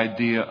with the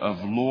idea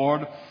of,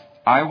 Lord,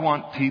 I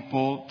want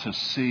people to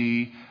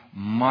see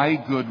my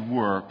good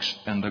works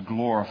and to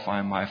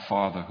glorify my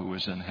Father who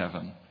is in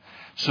heaven.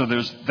 So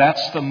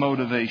that's the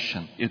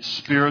motivation. It's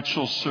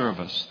spiritual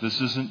service. This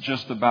isn't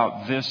just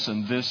about this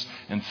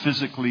and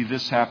physically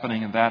this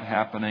happening and that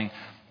happening.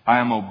 I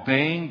am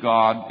obeying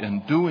God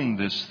and doing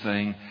this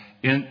thing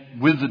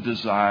with the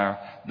desire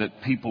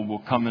that people will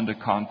come into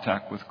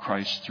contact with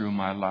Christ through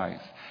my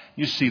life.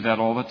 You see that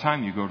all the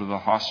time. You go to the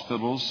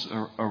hospitals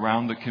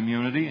around the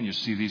community and you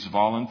see these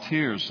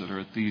volunteers that are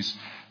at these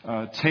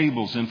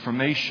tables,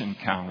 information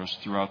counters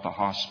throughout the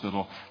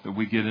hospital that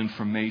we get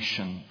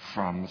information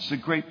from. It's a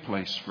great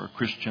place for a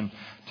Christian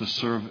to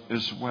serve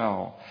as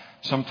well.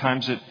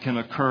 Sometimes it can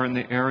occur in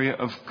the area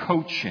of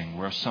coaching,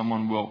 where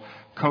someone will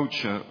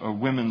coach a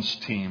women's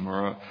team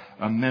or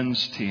a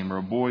men's team or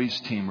a boys'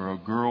 team or a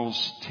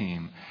girls'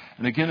 team.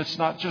 And again, it's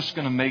not just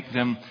going to make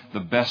them the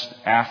best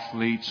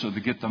athletes or to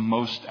get the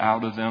most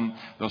out of them,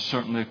 though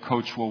certainly a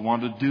coach will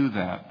want to do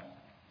that.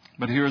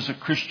 But here's a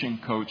Christian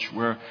coach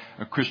where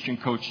a Christian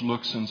coach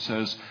looks and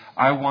says,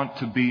 I want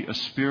to be a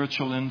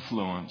spiritual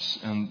influence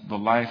in the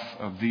life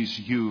of these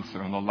youth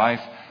or in the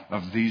life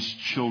of these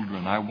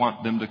children. I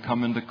want them to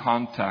come into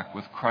contact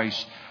with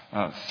Christ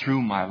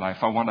through my life.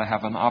 I want to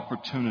have an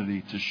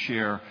opportunity to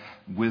share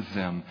with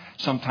them.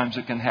 Sometimes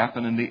it can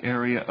happen in the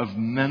area of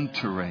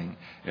mentoring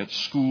at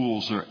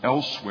schools or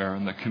elsewhere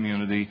in the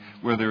community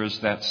where there is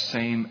that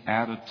same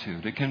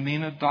attitude. It can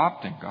mean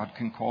adopting. God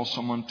can call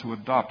someone to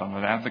adopt. I'm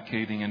not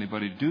advocating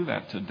anybody do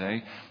that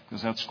today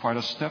because that's quite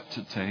a step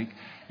to take.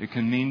 It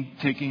can mean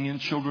taking in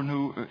children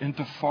who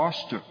into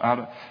foster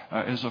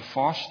as a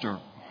foster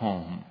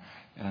home.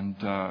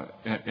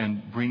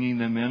 And bringing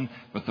them in.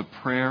 But the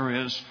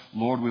prayer is,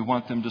 Lord, we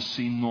want them to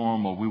see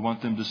normal. We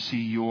want them to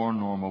see your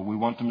normal. We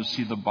want them to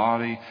see the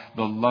body,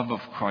 the love of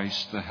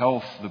Christ, the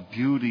health, the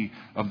beauty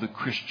of the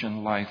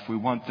Christian life. We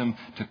want them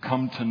to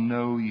come to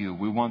know you.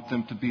 We want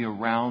them to be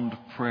around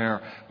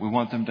prayer. We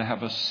want them to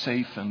have a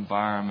safe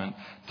environment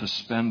to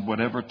spend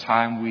whatever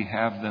time we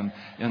have them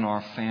in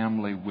our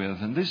family with.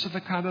 And these are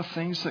the kind of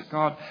things that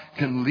God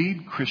can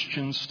lead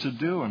Christians to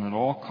do. And it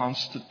all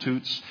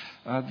constitutes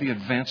the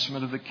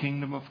advancement of the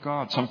kingdom of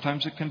God.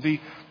 Sometimes it can be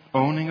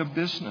owning a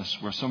business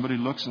where somebody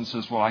looks and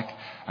says, well,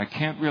 I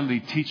can't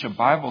really teach a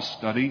Bible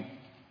study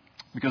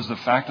because the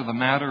fact of the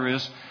matter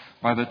is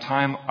by the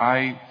time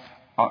I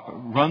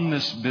run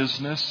this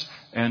business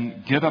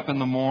and get up in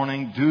the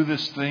morning, do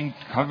this thing,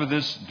 cover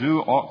this,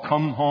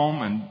 come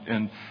home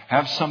and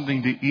have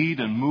something to eat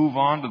and move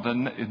on to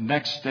the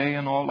next day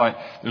and all,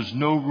 there's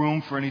no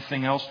room for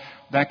anything else.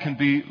 That can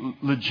be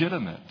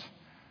legitimate.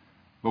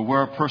 But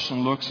where a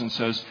person looks and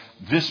says,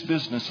 this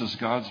business is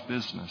God's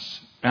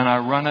business, and I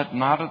run it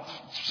not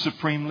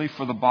supremely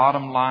for the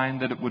bottom line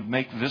that it would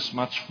make this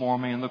much for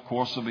me in the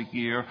course of a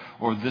year,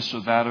 or this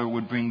or that, or it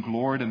would bring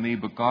glory to me,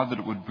 but God, that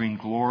it would bring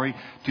glory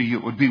to you.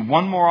 It would be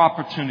one more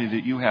opportunity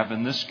that you have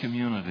in this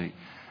community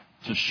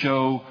to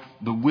show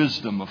the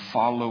wisdom of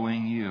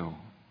following you.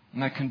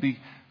 And that can be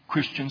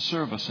Christian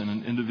service in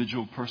an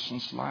individual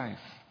person's life.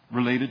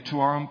 Related to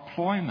our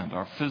employment,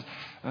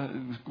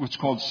 what's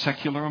called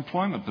secular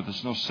employment. But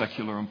there's no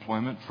secular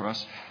employment for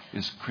us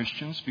as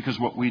Christians because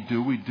what we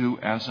do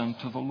as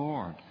unto the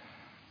Lord.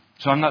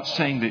 So I'm not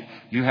saying that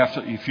you have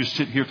to, if you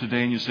sit here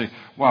today and you say,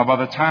 wow, by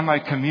the time I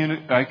commute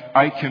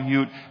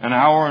an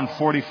hour and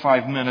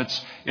 45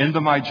 minutes into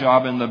my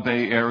job in the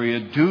Bay Area,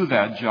 do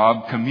that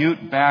job,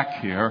 commute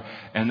back here,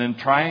 and then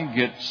try and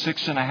get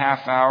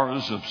 6.5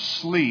 hours of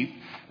sleep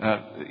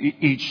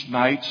each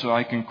night so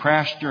I can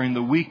crash during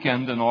the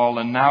weekend and all,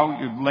 and now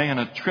you're laying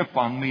a trip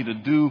on me to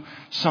do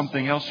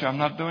something else. I'm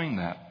not doing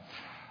that.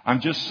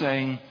 I'm just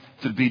saying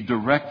to be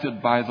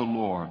directed by the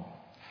Lord.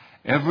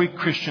 Every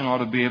Christian ought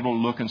to be able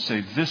to look and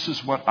say, this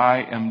is what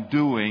I am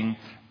doing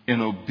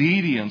in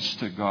obedience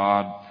to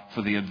God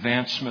for the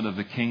advancement of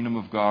the kingdom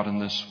of God in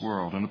this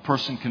world. And a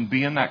person can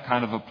be in that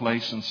kind of a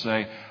place and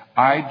say,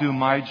 I do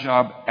my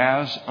job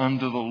as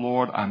unto the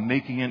Lord. I'm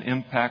making an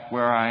impact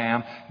where I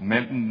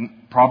am.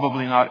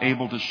 Probably not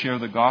able to share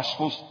the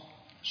Gospels.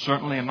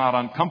 Certainly am not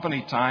on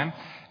company time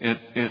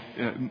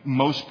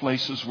most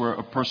places where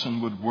a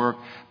person would work.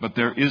 But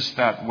there is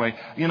that way.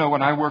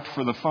 When I worked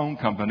for the phone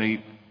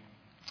company,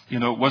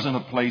 it wasn't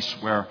a place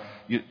where,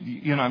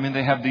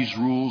 they have these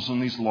rules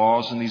and these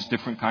laws and these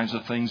different kinds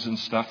of things and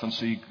stuff. And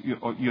so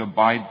you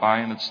abide by,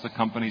 and it's the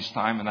company's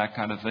time and that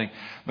kind of thing.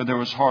 But there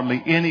was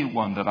hardly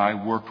anyone that I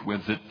worked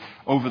with that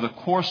over the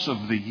course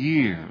of the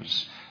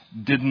years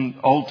didn't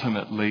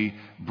ultimately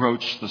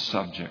broach the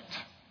subject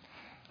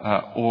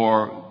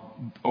or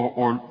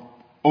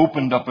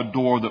opened up a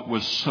door that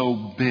was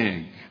so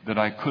big that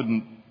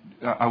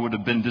I would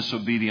have been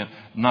disobedient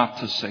not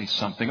to say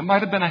something. It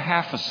might have been a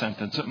half a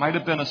sentence. It might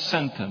have been a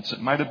sentence. It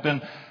might have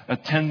been a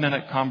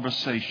 10-minute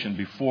conversation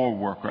before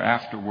work or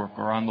after work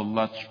or on the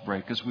lunch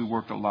break, as we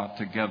worked a lot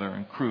together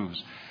in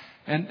crews.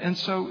 And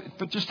so,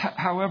 but just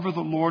however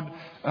the Lord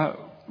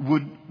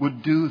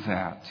would do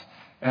that.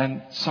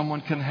 And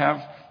someone can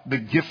have the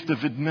gift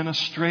of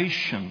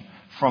administration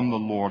from the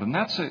Lord. And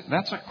that's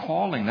a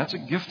calling. That's a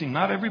gifting.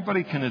 Not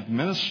everybody can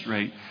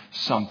administrate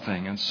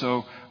something. And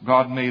so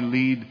God may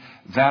lead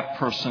that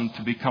person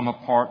to become a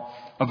part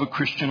of a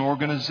Christian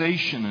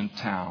organization in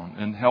town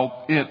and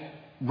help it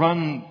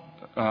run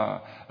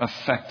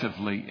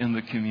effectively in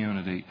the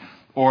community.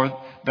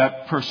 Or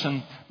that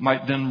person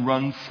might then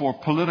run for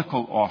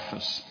political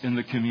office in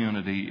the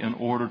community in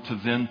order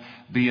to then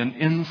be an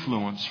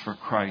influence for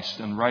Christ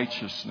and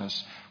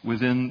righteousness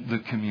within the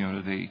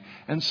community.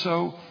 And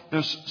so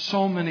there's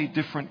so many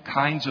different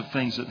kinds of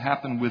things that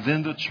happen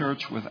within the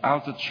church,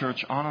 without the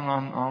church, on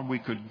and on we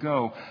could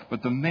go.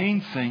 But the main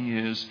thing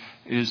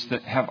is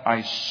that have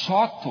I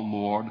sought the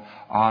Lord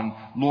on,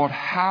 Lord,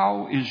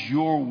 how is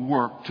your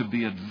work to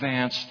be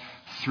advanced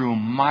through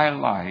my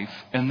life?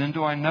 And then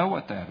do I know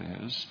what that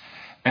is?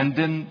 And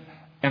then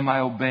am I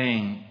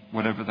obeying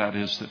whatever that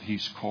is that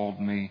He's called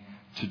me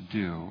to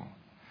do?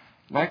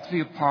 Like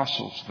the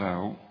apostles,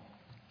 though,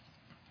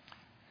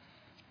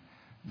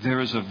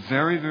 there is a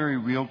very, very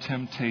real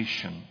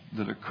temptation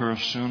that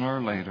occurs sooner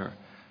or later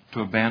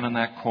to abandon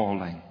that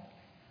calling,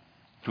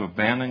 to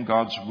abandon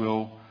God's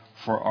will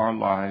for our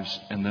lives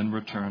and then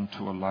return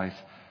to a life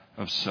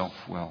of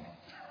self-will.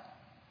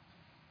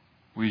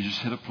 Where you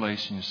just hit a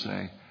place and you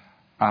say,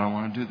 I don't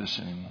want to do this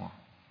anymore.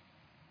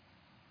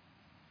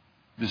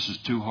 This is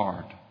too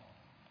hard.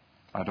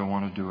 I don't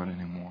want to do it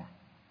anymore.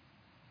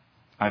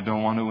 I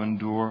don't want to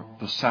endure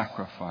the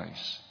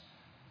sacrifice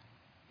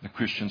the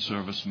Christian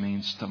service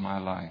means to my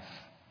life,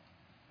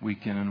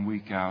 week in and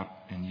week out,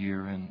 and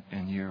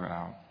year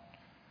out.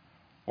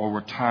 Or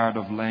we're tired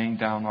of laying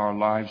down our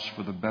lives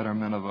for the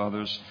betterment of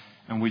others,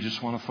 and we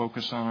just want to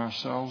focus on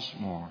ourselves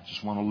more,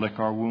 just want to lick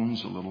our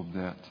wounds a little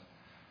bit.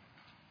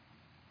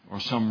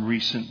 Or some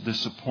recent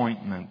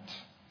disappointment,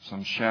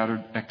 some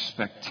shattered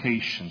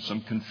expectation,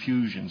 some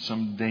confusion,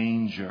 some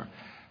danger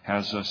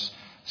has us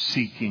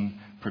seeking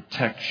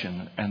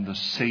protection and the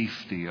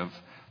safety of,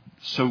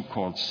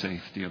 so-called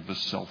safety of the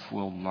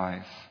self-willed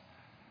life.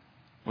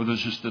 Or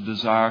there's just a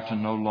desire to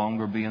no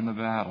longer be in the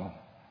battle.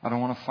 I don't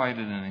want to fight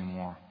it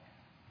anymore.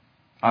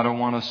 I don't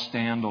want to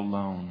stand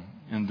alone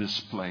in this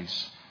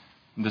place,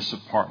 in this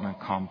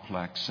apartment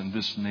complex, in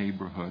this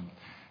neighborhood,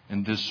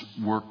 in this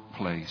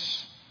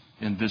workplace,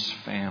 in this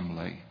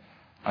family.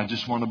 I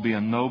just want to be a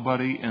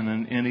nobody and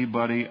an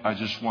anybody. I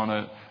just want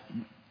to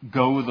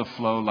go with the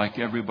flow like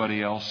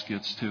everybody else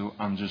gets to.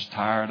 I'm just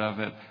tired of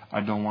it.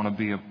 I don't want to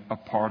be a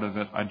part of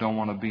it. I don't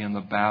want to be in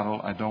the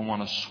battle. I don't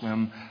want to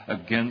swim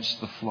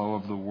against the flow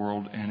of the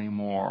world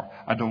anymore.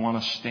 I don't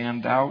want to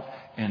stand out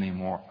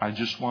anymore. I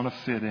just want to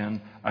fit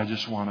in. I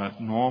just want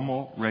a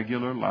normal,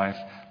 regular life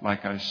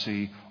like I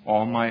see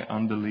all my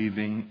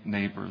unbelieving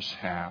neighbors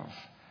have.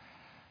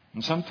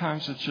 And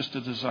sometimes it's just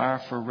a desire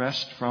for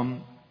rest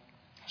from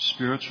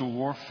spiritual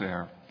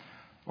warfare,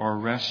 or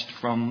rest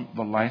from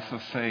the life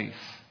of faith,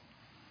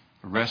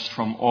 rest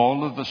from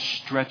all of the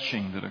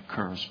stretching that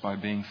occurs by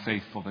being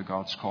faithful to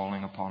God's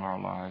calling upon our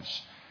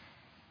lives.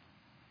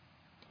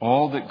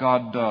 All that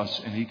God does,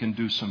 and He can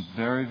do some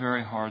very,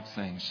 very hard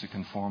things to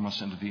conform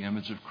us into the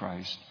image of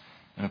Christ.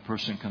 And a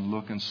person can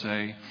look and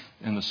say,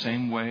 in the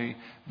same way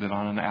that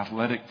on an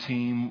athletic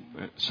team,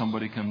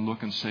 somebody can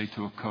look and say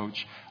to a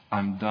coach,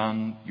 I'm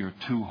done. You're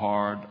too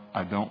hard.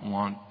 I don't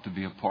want to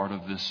be a part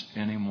of this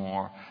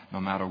anymore.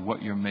 No matter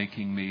what you're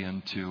making me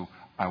into,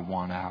 I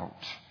want out.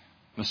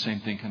 The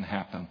same thing can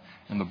happen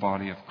in the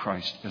body of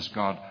Christ as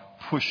God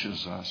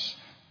pushes us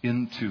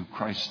into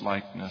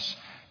Christ-likeness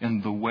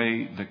in the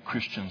way that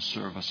Christian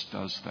service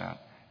does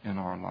that in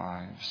our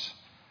lives.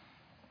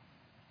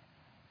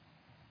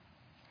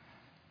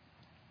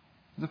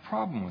 The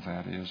problem with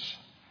that is,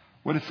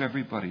 what if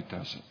everybody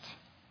does it?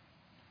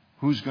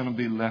 Who's going to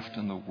be left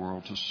in the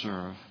world to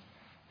serve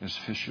as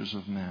fishers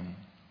of men?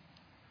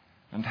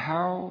 And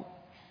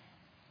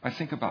I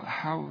think about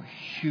how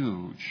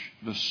huge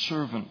the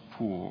servant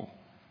pool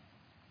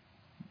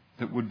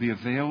that would be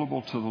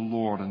available to the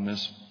Lord in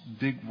this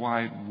big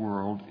wide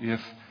world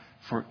if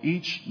for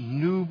each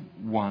new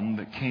one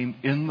that came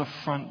in the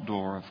front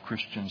door of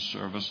Christian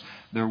service,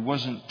 there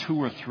wasn't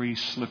 2 or 3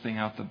 slipping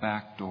out the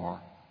back door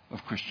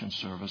of Christian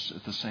service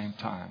at the same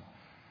time,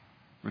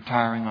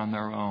 retiring on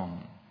their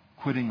own,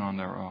 quitting on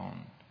their own,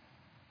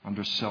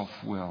 under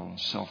self-will and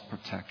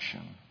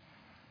self-protection.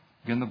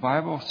 Again, the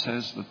Bible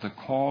says that the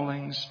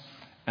callings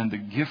and the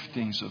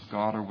giftings of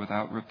God are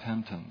without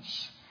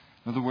repentance.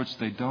 In other words,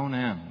 they don't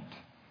end.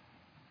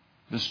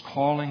 This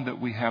calling that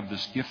we have,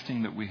 this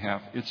gifting that we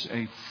have, it's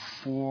a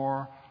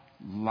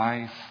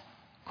for-life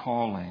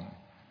calling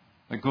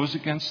that goes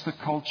against the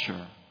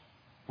culture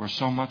where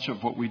so much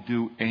of what we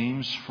do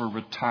aims for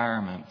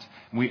retirement.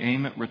 We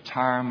aim at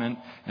retirement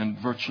in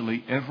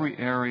virtually every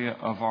area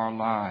of our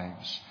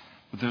lives.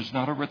 But there's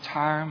not a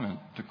retirement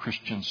to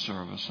Christian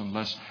service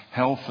unless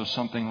health or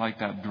something like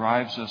that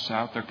drives us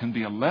out. There can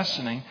be a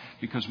lessening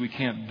because we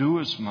can't do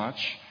as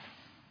much.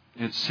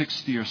 at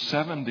 60 or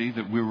 70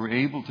 that we were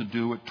able to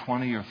do at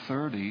 20 or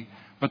 30,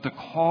 but the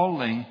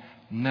calling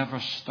never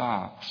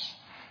stops.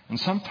 And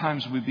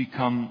sometimes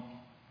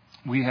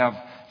we have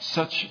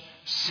such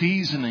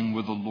seasoning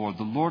with the Lord.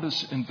 The Lord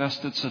has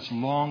invested such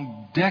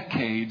long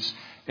decades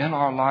in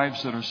our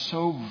lives that are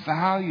so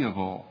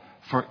valuable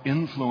for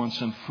influence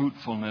and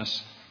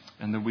fruitfulness,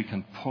 and that we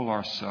can pull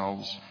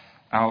ourselves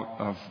out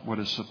of what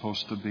is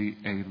supposed to be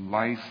a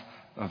life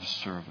of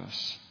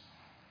service.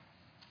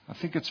 I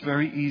think it's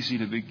very easy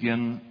to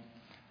begin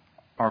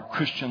our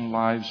Christian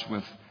lives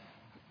with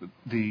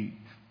the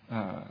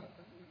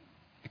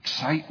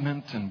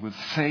excitement and with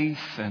faith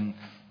and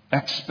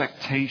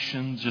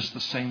expectation, just the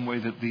same way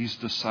that these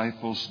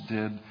disciples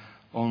did,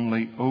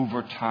 only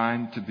over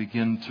time to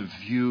begin to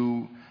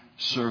view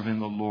serving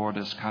the Lord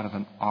as kind of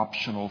an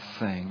optional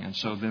thing. And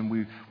so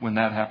then when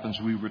that happens,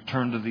 we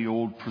return to the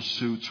old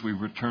pursuits, we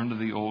return to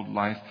the old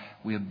life,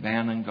 we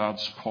abandon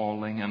God's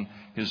calling and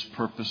His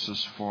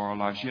purposes for our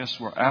lives. Yes,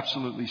 we're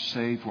absolutely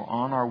saved, we're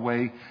on our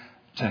way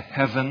to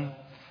heaven,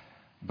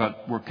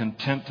 but we're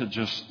content to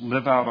just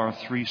live out our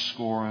 70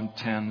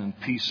 in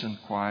peace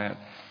and quiet.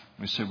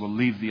 We say we'll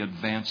leave the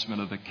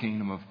advancement of the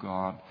kingdom of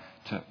God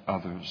to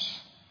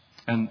others.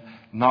 And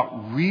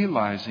not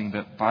realizing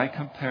that by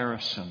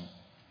comparison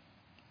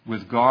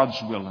with God's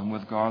will and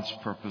with God's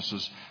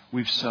purposes,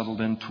 we've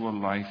settled into a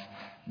life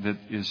that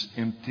is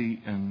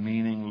empty and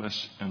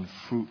meaningless and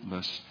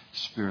fruitless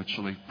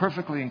spiritually,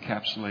 perfectly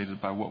encapsulated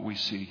by what we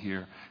see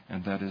here,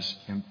 and that is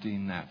empty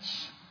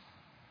nets.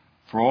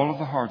 For all of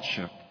the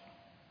hardship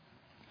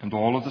and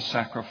all of the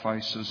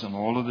sacrifices and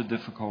all of the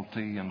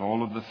difficulty and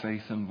all of the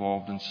faith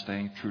involved in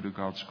staying true to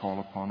God's call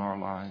upon our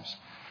lives,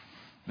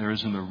 there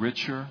isn't a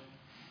richer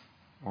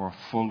or a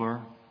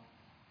fuller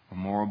or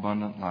more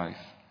abundant life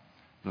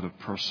that a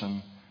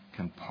person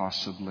can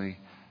possibly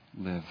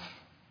live.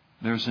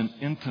 There's an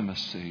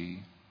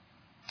intimacy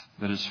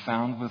that is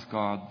found with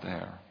God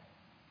there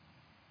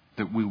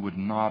that we would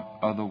not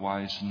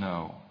otherwise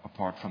know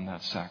apart from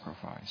that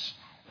sacrifice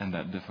and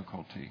that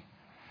difficulty.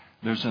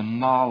 There's a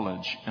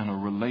knowledge and a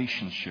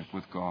relationship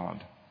with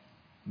God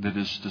that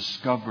is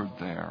discovered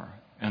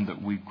there and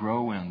that we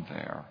grow in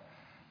there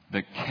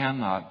that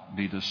cannot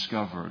be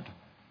discovered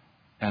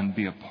and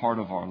be a part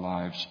of our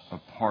lives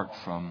apart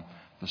from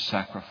the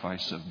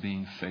sacrifice of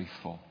being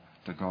faithful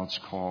to God's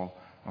call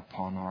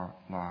upon our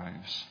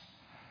lives.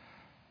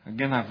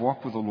 Again, I've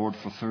walked with the Lord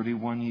for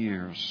 31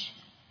 years.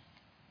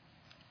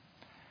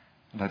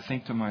 And I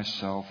think to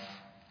myself,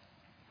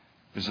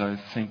 as I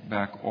think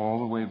back all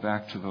the way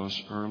back to those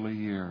early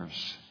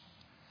years,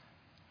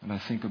 and I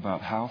think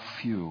about how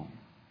few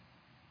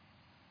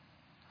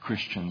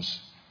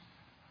Christians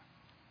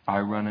I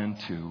run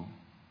into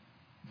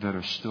that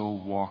are still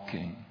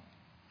walking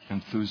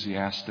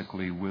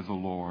enthusiastically with the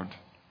Lord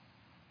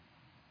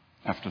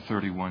after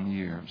 31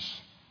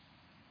 years.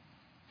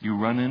 You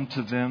run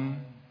into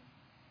them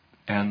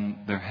and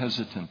they're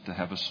hesitant to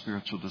have a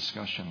spiritual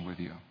discussion with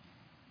you.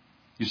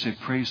 You say,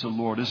 praise the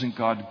Lord. Isn't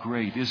God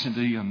great? Isn't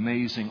He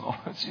amazing?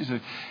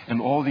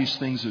 And all these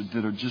things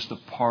that are just a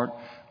part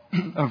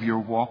of your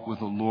walk with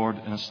the Lord,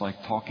 and it's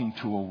like talking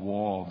to a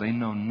wall. They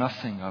know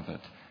nothing of it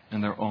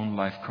in their own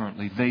life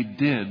currently. They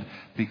did,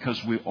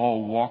 because we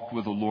all walked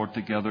with the Lord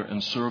together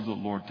and served the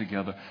Lord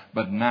together.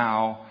 But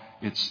now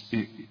it's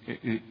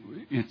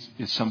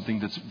something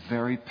that's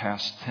very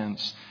past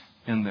tense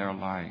in their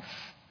life.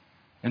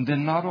 And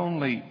then not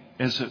only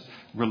as it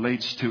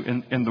relates to,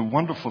 and the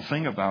wonderful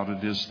thing about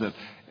it is that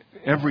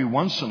every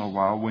once in a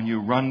while when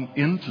you run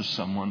into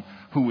someone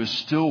who is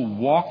still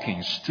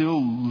walking,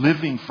 still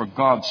living for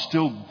God,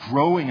 still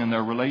growing in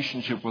their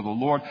relationship with the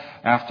Lord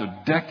after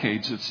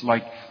decades, it's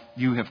like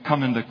you have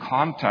come into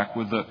contact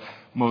with the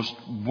most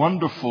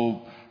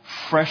wonderful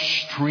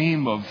fresh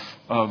stream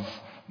of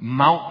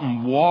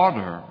mountain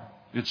water.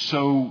 It's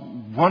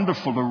so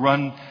wonderful to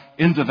run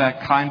into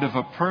that kind of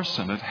a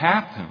person. It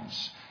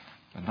happens,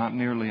 but not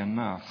nearly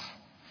enough.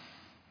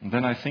 And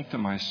then I think to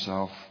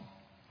myself,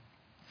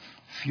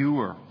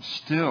 fewer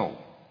still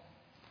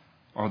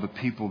are the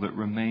people that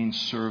remain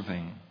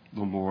serving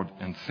the Lord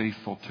and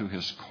faithful to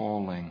His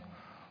calling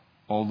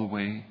all the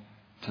way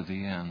to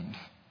the end.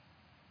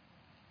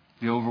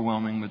 The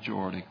overwhelming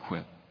majority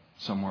quit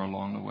somewhere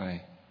along the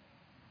way.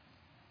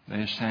 They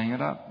just hang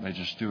it up. They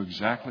just do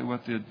exactly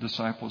what the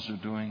disciples are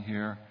doing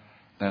here.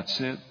 That's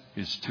it.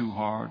 It's too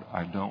hard.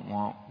 I don't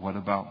want. What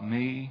about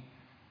me?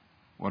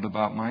 What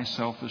about my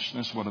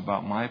selfishness? What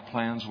about my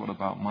plans? What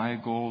about my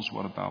goals?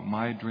 What about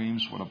my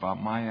dreams? What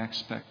about my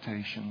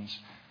expectations?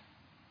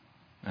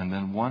 And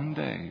then one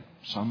day,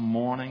 some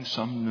morning,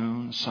 some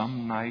noon,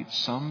 some night,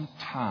 some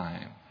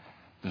time,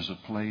 there's a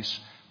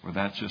place where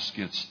that just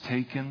gets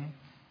taken,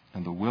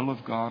 and the will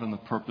of God and the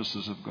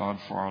purposes of God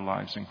for our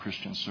lives in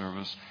Christian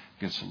service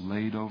gets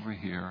laid over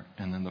here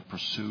and in the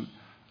pursuit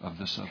of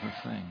this other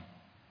thing.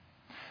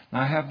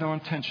 Now, I have no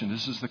intention.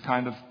 This is the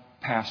kind of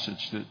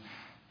passage that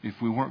if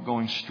we weren't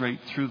going straight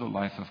through the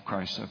life of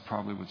Christ, I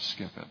probably would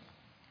skip it.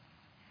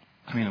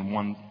 I mean,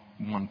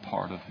 one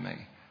part of me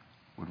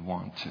would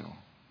want to.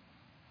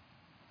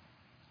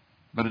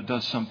 But it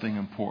does something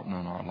important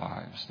in our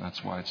lives.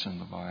 That's why it's in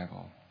the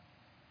Bible.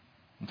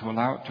 And to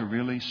allow it to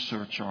really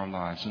search our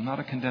lives. In not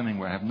a condemning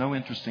way. I have no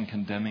interest in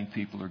condemning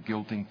people or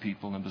guilting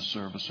people into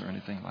service or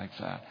anything like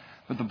that.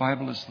 But the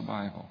Bible is the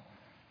Bible.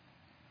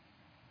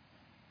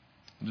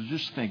 And to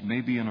just think,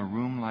 maybe in a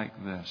room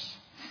like this,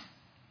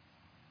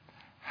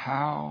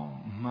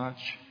 how much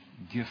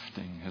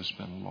gifting has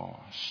been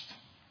lost.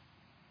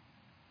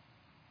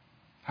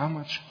 How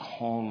much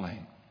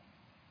calling.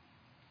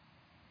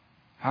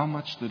 How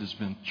much that has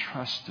been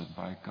trusted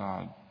by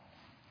God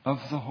of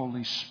the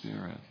Holy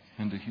Spirit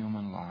into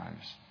human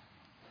lives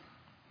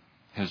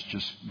has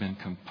just been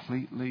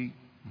completely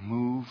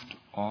moved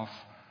off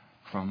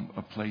from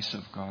a place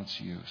of God's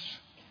use.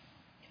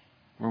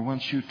 Where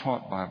once you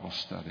taught Bible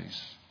studies,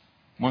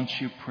 once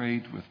you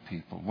prayed with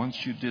people,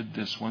 once you did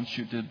this, once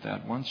you did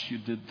that, once you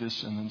did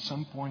this, and then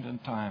some point in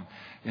time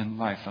in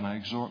life, and I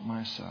exhort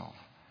myself,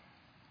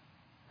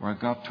 where I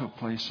got to a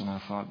place and I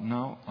thought,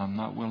 no, I'm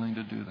not willing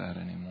to do that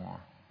anymore.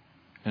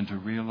 And to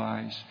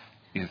realize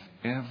if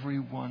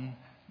everyone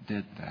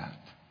did that,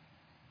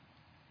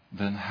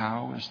 then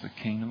how is the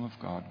kingdom of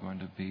God going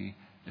to be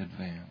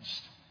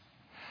advanced?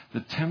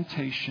 The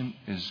temptation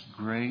is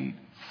great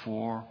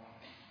for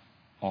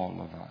all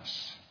of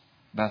us.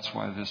 That's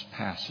why this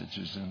passage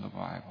is in the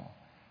Bible.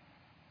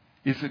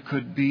 If it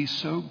could be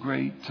so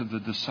great to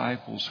the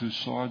disciples who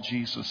saw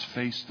Jesus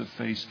face to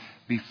face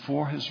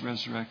before his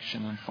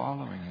resurrection and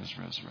following his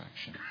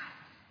resurrection,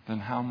 then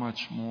how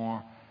much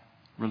more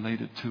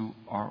related to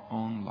our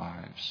own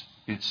lives?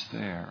 It's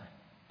there,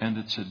 and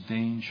it's a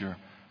danger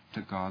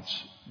to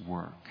God's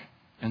work.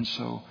 And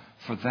so,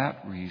 for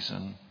that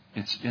reason,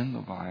 it's in the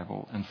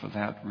Bible, and for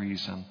that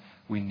reason,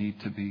 we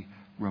need to be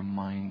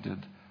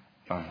reminded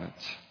of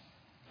it.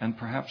 And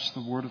perhaps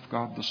the Word of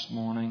God this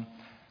morning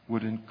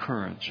would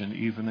encourage and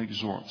even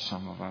exhort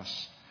some of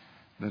us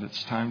that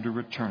it's time to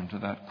return to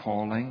that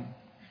calling,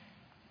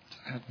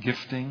 to that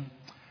gifting,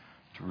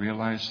 to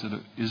realize that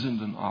it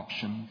isn't an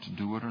option to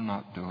do it or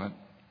not do it.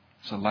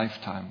 It's a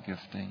lifetime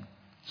gifting.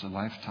 It's a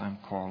lifetime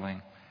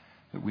calling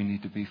that we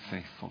need to be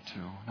faithful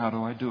to. How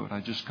do I do it?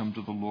 I just come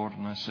to the Lord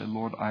and I say,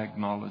 Lord, I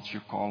acknowledge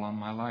your call on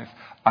my life.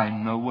 I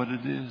know what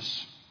it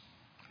is.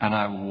 And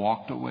I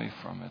walked away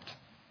from it.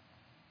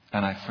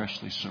 And I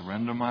freshly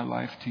surrender my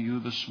life to you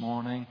this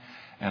morning.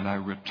 And I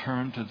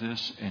return to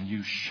this, and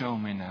you show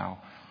me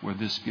now where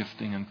this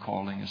gifting and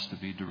calling is to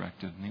be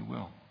directed, and he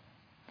will.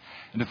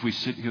 And if we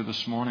sit here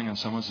this morning and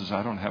someone says,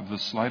 I don't have the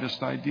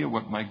slightest idea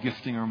what my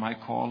gifting or my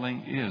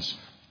calling is,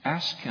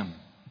 ask him,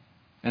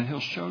 and he'll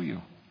show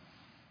you.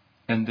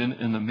 And then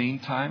in the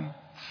meantime,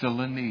 fill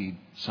a need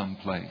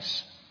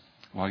someplace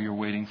while you're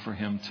waiting for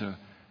him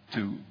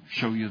to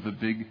show you the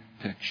big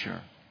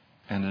picture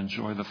and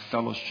enjoy the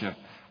fellowship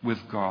with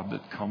God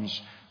that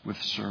comes with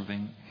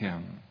serving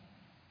him.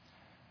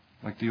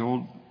 Like the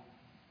old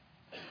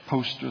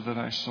poster that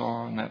I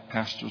saw in that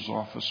pastor's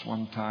office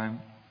one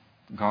time,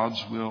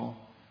 God's will,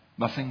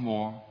 nothing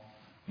more,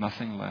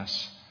 nothing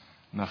less,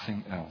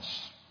 nothing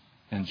else.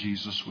 And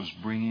Jesus was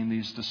bringing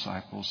these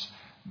disciples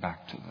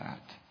back to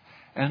that.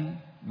 And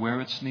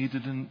where it's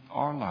needed in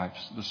our lives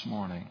this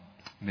morning,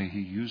 may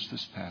he use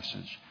this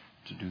passage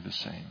to do the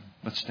same.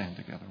 Let's stand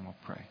together and we'll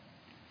pray.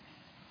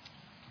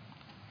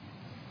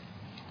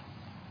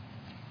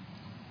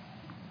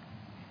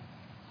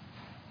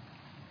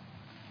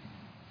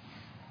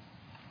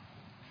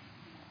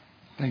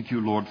 Thank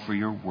you, Lord, for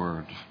your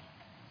word,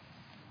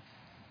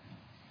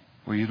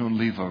 where you don't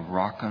leave a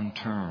rock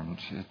unturned.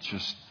 It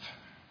just,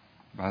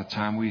 by the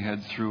time we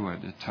head through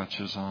it, it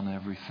touches on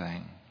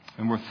everything.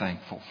 And we're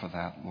thankful for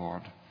that,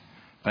 Lord.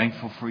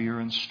 Thankful for your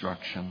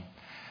instruction.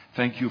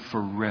 Thank you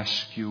for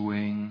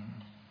rescuing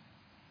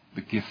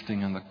the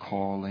gifting and the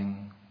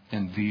calling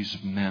in these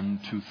men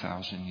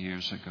 2,000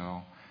 years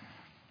ago.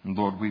 And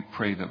Lord, we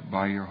pray that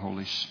by your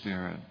Holy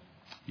Spirit,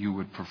 you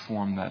would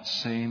perform that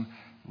same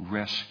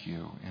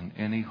rescue in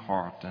any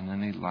heart and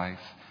any life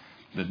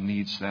that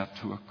needs that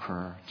to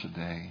occur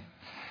today.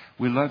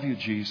 We love you,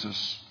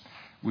 Jesus.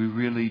 We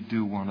really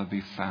do want to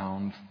be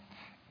found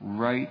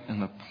right in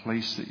the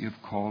place that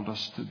you've called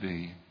us to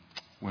be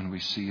when we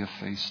see you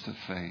face to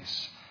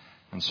face.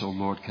 And so,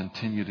 Lord,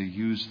 continue to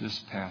use this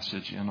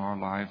passage in our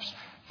lives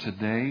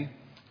today,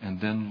 and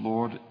then,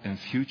 Lord, in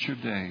future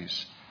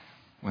days,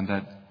 when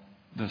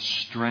the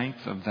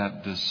strength of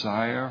that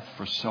desire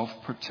for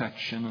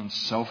self-protection and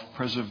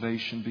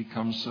self-preservation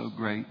becomes so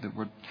great that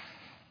we're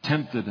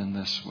tempted in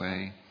this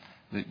way,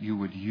 that you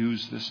would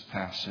use this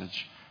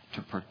passage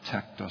to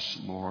protect us,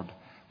 Lord,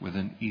 with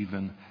an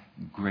even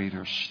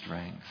greater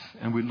strength.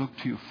 And we look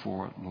to you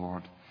for it,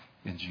 Lord,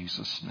 in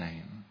Jesus'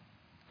 name.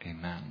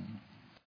 Amen.